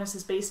Drive bonus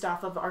is based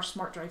off of our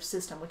Smart Drive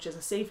system, which is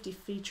a safety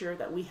feature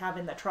that we have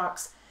in the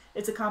trucks.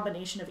 It's a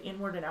combination of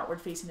inward and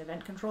outward facing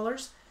event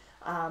controllers,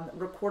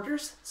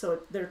 recorders.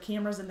 So there are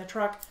cameras in the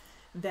truck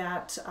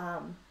that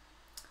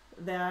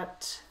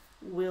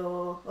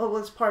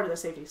it's part of the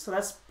safety. So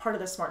that's part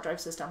of the Smart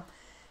Drive system.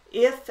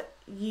 If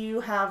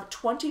you have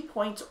 20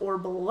 points or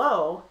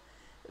below,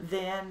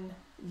 then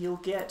you'll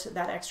get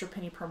that extra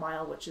penny per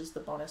mile, which is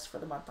the bonus for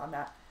the month on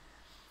that.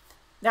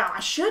 Now, I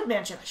should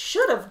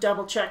have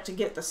double checked to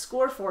get the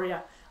score for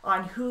you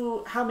on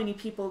how many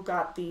people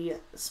got the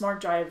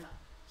Smart Drive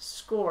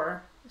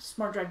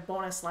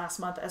bonus last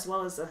month, as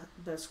well as the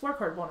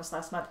scorecard bonus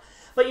last month.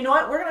 But you know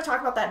what? We're going to talk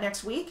about that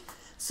next week.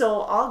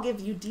 So I'll give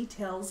you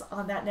details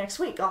on that next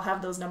week. I'll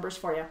have those numbers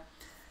for you.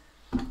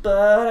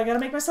 But I got to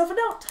make myself a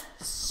note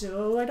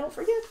so I don't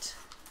forget.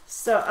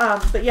 So,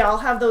 but yeah, I'll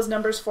have those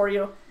numbers for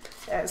you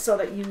so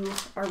that you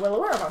are well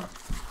aware of them.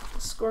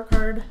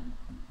 Scorecard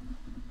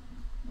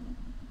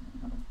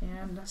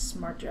and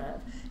Smart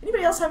Drive.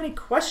 Anybody else have any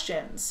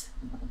questions?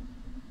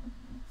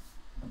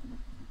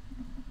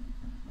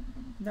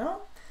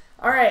 No?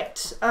 All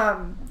right.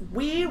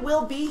 We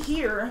will be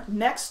here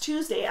next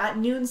Tuesday at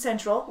noon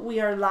Central. We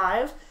are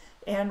live,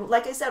 and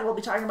like I said, we'll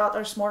be talking about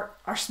our scorecard,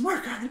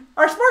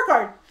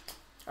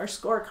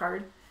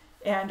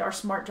 and our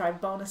Smart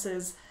Drive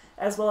bonuses,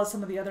 as well as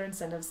some of the other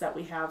incentives that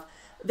we have.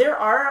 There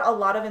are a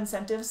lot of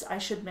incentives, I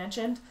should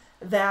mention,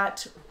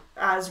 that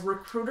as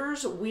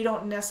recruiters, we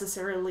don't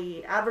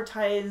necessarily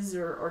advertise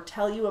or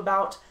tell you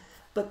about,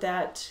 but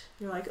that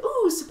you're like,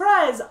 ooh,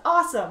 surprise,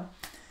 awesome.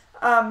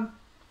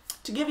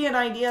 To give you an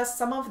idea,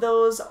 some of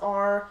those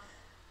are,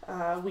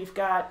 we've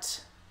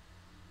got,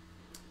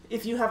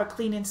 if you have a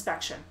clean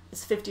inspection,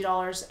 it's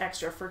 $50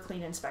 extra for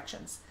clean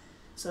inspections.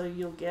 So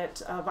you'll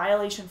get a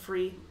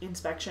violation-free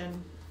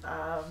inspection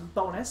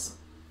bonus.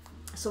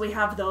 So we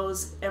have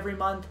those every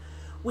month.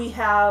 We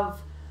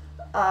have,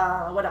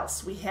 what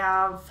else? We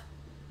have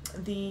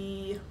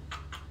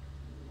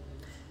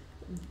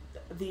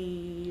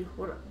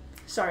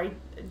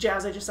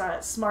Jazz, I just saw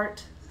it.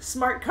 Smart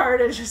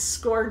Card and just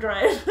Score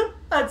Drive.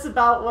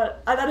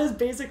 That is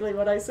basically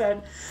what I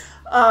said.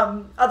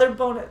 Other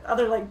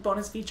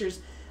bonus features.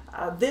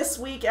 This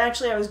week,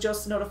 actually, I was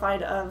just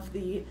notified of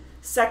the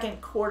second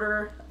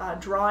quarter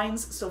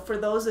drawings. So for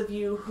those of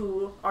you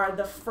who are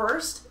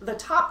the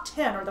top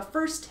 10 or the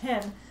first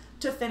 10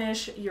 to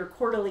finish your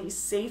quarterly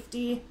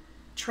safety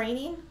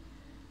training,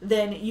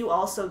 then you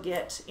also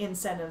get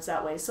incentives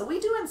that way. So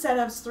we do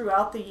incentives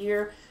throughout the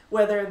year,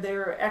 whether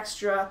they're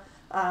extra,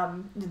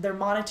 they're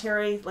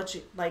monetary,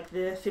 like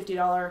the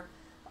 $50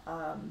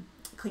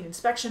 clean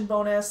inspection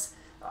bonus,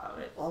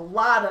 a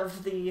lot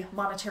of the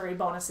monetary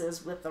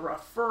bonuses with the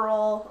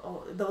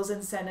referral, those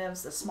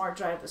incentives, the Smart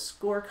Drive, the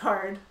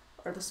scorecard,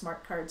 or the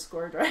Smart Card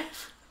Score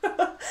Drive.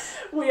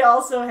 We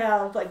also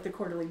have like the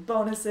quarterly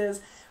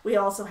bonuses. We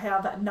also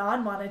have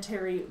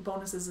non-monetary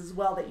bonuses as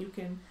well that you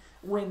can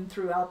win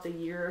throughout the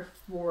year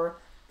for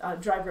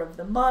driver of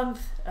the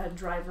month,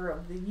 driver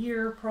of the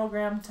year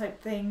program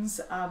type things.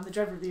 The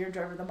driver of the year,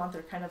 driver of the month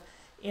are kind of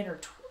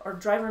or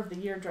driver of the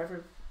year, driver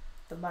of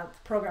the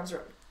month programs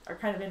are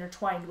kind of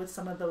intertwined with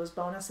some of those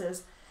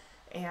bonuses.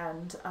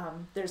 And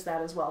there's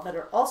that as well that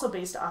are also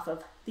based off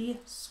of the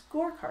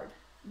scorecard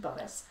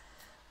bonus.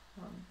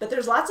 But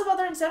there's lots of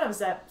other incentives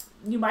that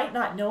you might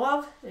not know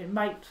of. You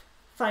might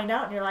find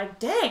out and you're like,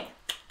 dang,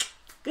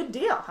 good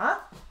deal, huh?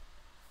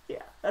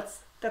 Yeah,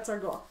 that's our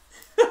goal.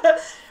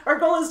 Our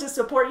goal is to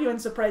support you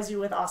and surprise you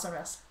with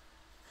awesomeness.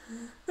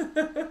 All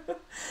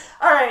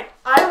right,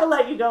 I will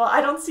let you go.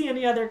 I don't see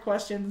any other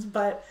questions,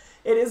 but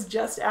it is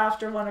just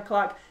after 1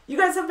 o'clock. You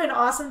guys have been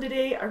awesome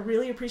today. I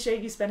really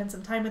appreciate you spending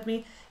some time with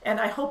me. And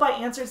I hope I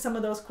answered some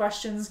of those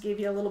questions, gave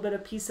you a little bit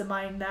of peace of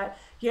mind that,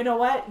 you know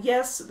what,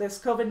 yes, this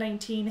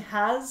COVID-19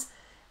 has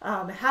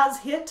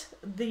hit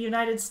the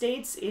United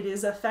States. It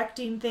is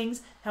affecting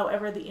things.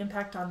 However, the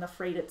impact on the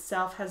freight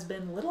itself has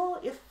been little,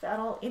 if at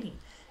all, any.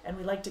 And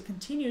we like to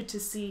continue to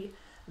see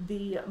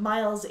the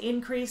miles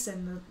increase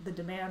and the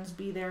demands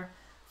be there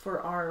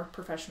for our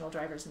professional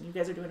drivers. And you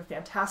guys are doing a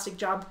fantastic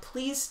job.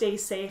 Please stay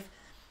safe.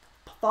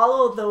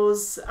 Follow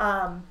those,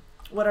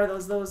 what are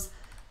those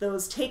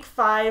Take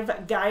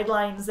 5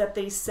 guidelines that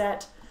they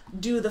set.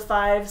 Do the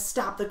 5,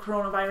 stop the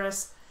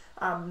coronavirus.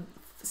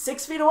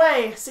 6 feet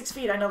away, 6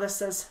 feet. I know this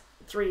says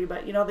 3,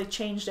 but you know, they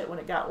changed it when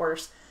it got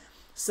worse.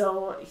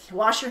 So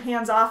wash your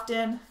hands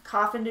often,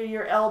 cough into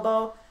your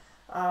elbow,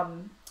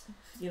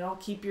 you know,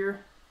 keep your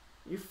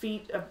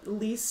feet at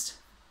least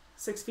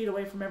 6 feet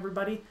away from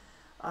everybody.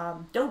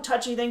 Don't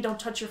touch anything, don't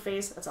touch your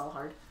face. That's all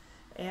hard.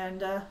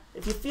 And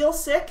if you feel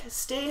sick,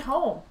 stay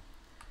home.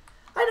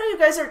 I know you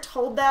guys are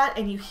told that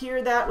and you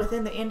hear that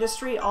within the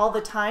industry all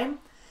the time,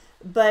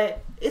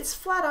 but it's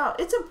flat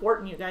out, it's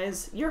important, you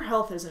guys. Your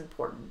health is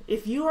important.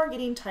 If you are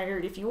getting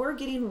tired, if you are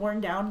getting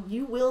worn down,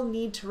 you will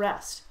need to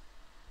rest.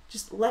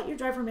 Just let your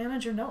driver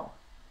manager know.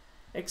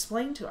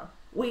 Explain to him.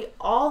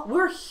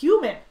 We're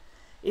human.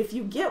 If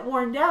you get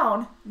worn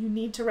down, you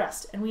need to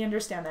rest, and we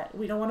understand that.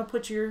 We don't want to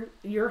put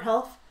your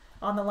health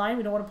on the line.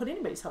 We don't want to put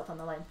anybody's health on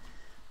the line,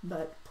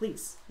 but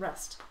please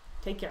rest.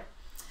 Take care.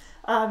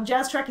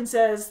 Jazz Trucking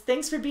says,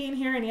 thanks for being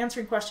here and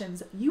answering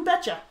questions. You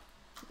betcha.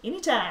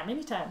 Anytime,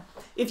 anytime.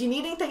 If you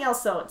need anything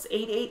else, though, it's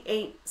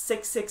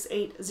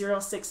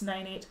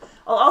 888-668-0698.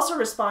 I'll also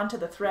respond to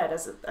the thread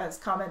as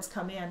comments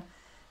come in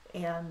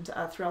and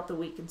throughout the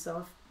week. And so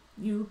if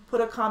you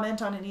put a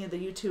comment on any of the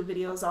YouTube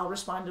videos, I'll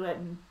respond to it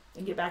and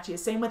get back to you.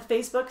 Same with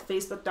Facebook,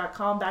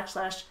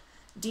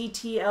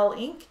 facebook.com/DTL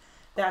Inc.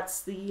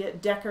 That's the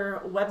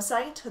Decker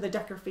website, the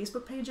Decker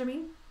Facebook page, I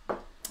mean.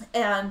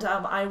 And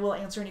I will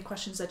answer any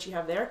questions that you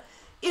have there.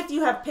 If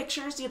you have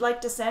pictures you'd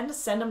like to send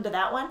them to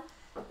that one.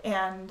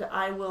 And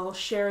I will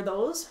share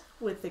those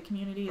with the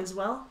community as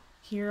well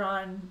here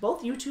on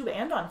both YouTube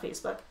and on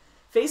Facebook.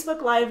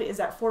 Facebook Live is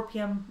at 4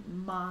 p.m.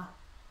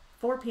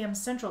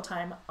 Central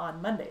Time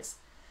on Mondays.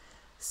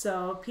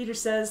 So Peter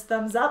says,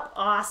 thumbs up.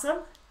 Awesome.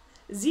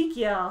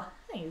 Ezekiel.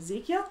 Hey,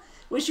 Ezekiel.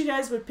 Wish you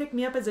guys would pick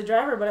me up as a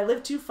driver, but I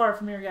live too far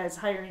from your guys'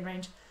 hiring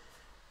range.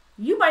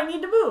 You might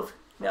need to move.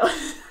 No,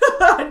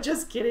 I'm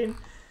just kidding.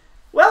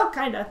 Well,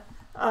 kind of.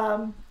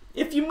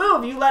 If you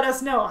move, you let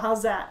us know.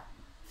 How's that?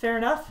 Fair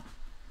enough?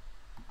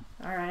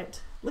 All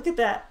right. Look at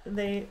that.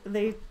 They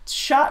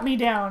shot me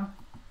down.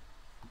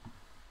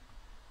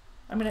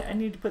 I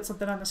need to put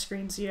something on the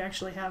screen so you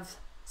actually have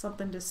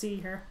something to see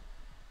here.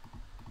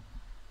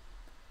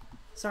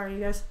 Sorry, you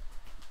guys.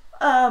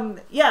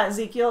 Yeah,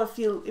 Ezekiel, if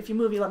you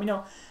move, you let me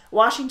know.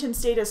 Washington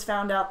State has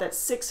found out that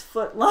 6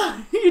 foot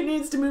long it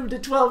needs to move to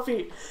 12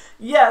 feet.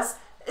 Yes.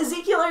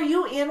 Ezekiel, are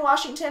you in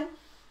Washington?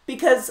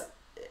 Because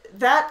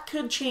that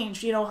could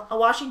change. You know,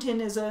 Washington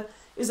is a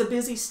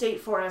busy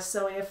state for us.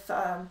 So if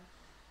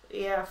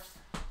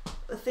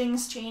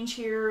things change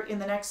here in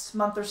the next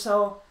month or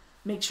so,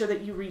 make sure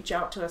that you reach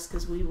out to us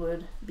because we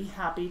would be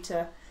happy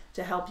to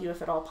help you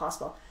if at all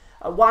possible.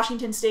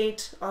 Washington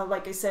State,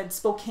 like I said,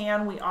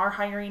 Spokane, we are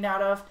hiring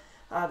out of.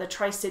 The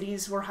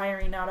Tri-Cities we're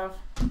hiring out of.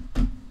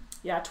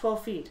 Yeah,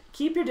 12 feet.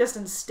 Keep your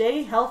distance.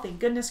 Stay healthy.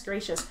 Goodness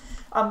gracious.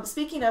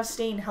 Speaking of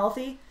staying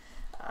healthy,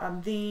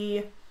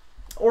 the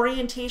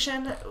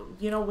orientation,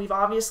 you know, we've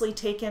obviously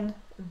taken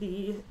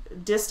the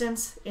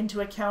distance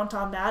into account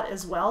on that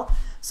as well.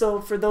 So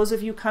for those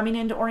of you coming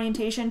into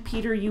orientation,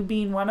 Peter, you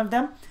being one of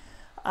them,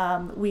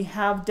 we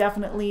have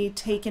definitely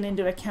taken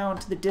into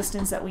account the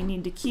distance that we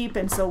need to keep.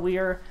 And so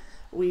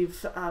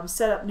we've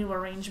set up new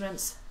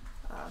arrangements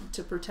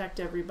to protect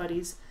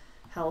everybody's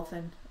health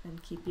and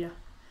keep you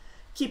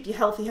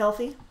healthy. All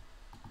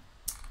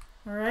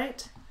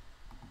right.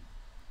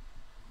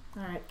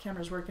 All right,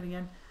 camera's working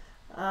again.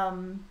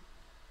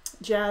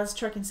 Jazz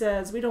Trucking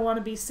says, we don't want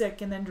to be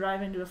sick and then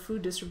drive into a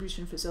food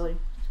distribution facility.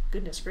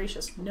 Goodness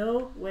gracious,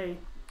 no way.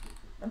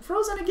 I'm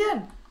frozen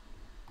again.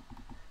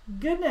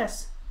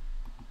 Goodness.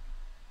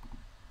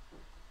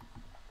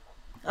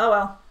 Oh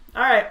well.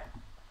 All right.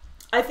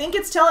 I think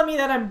it's telling me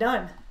that I'm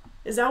done.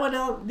 Is that what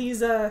all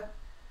these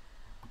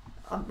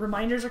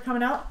reminders are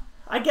coming out?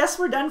 I guess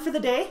we're done for the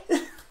day.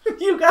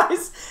 You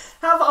guys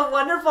have a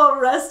wonderful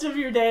rest of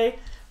your day.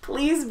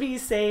 Please be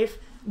safe.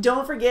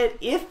 Don't forget,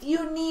 if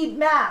you need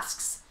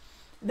masks,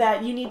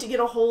 that you need to get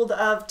a hold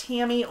of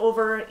Tammy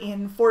over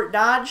in Fort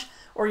Dodge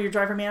or your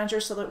driver manager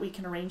so that we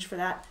can arrange for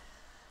that.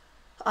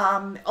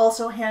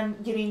 Also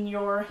getting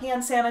your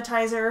hand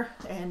sanitizer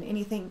and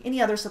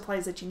any other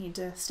supplies that you need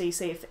to stay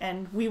safe.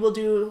 And we will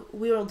do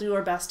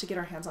our best to get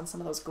our hands on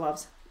some of those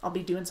gloves. I'll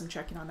be doing some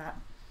checking on that.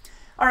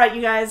 All right,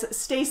 you guys,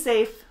 stay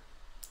safe.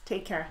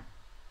 Take care.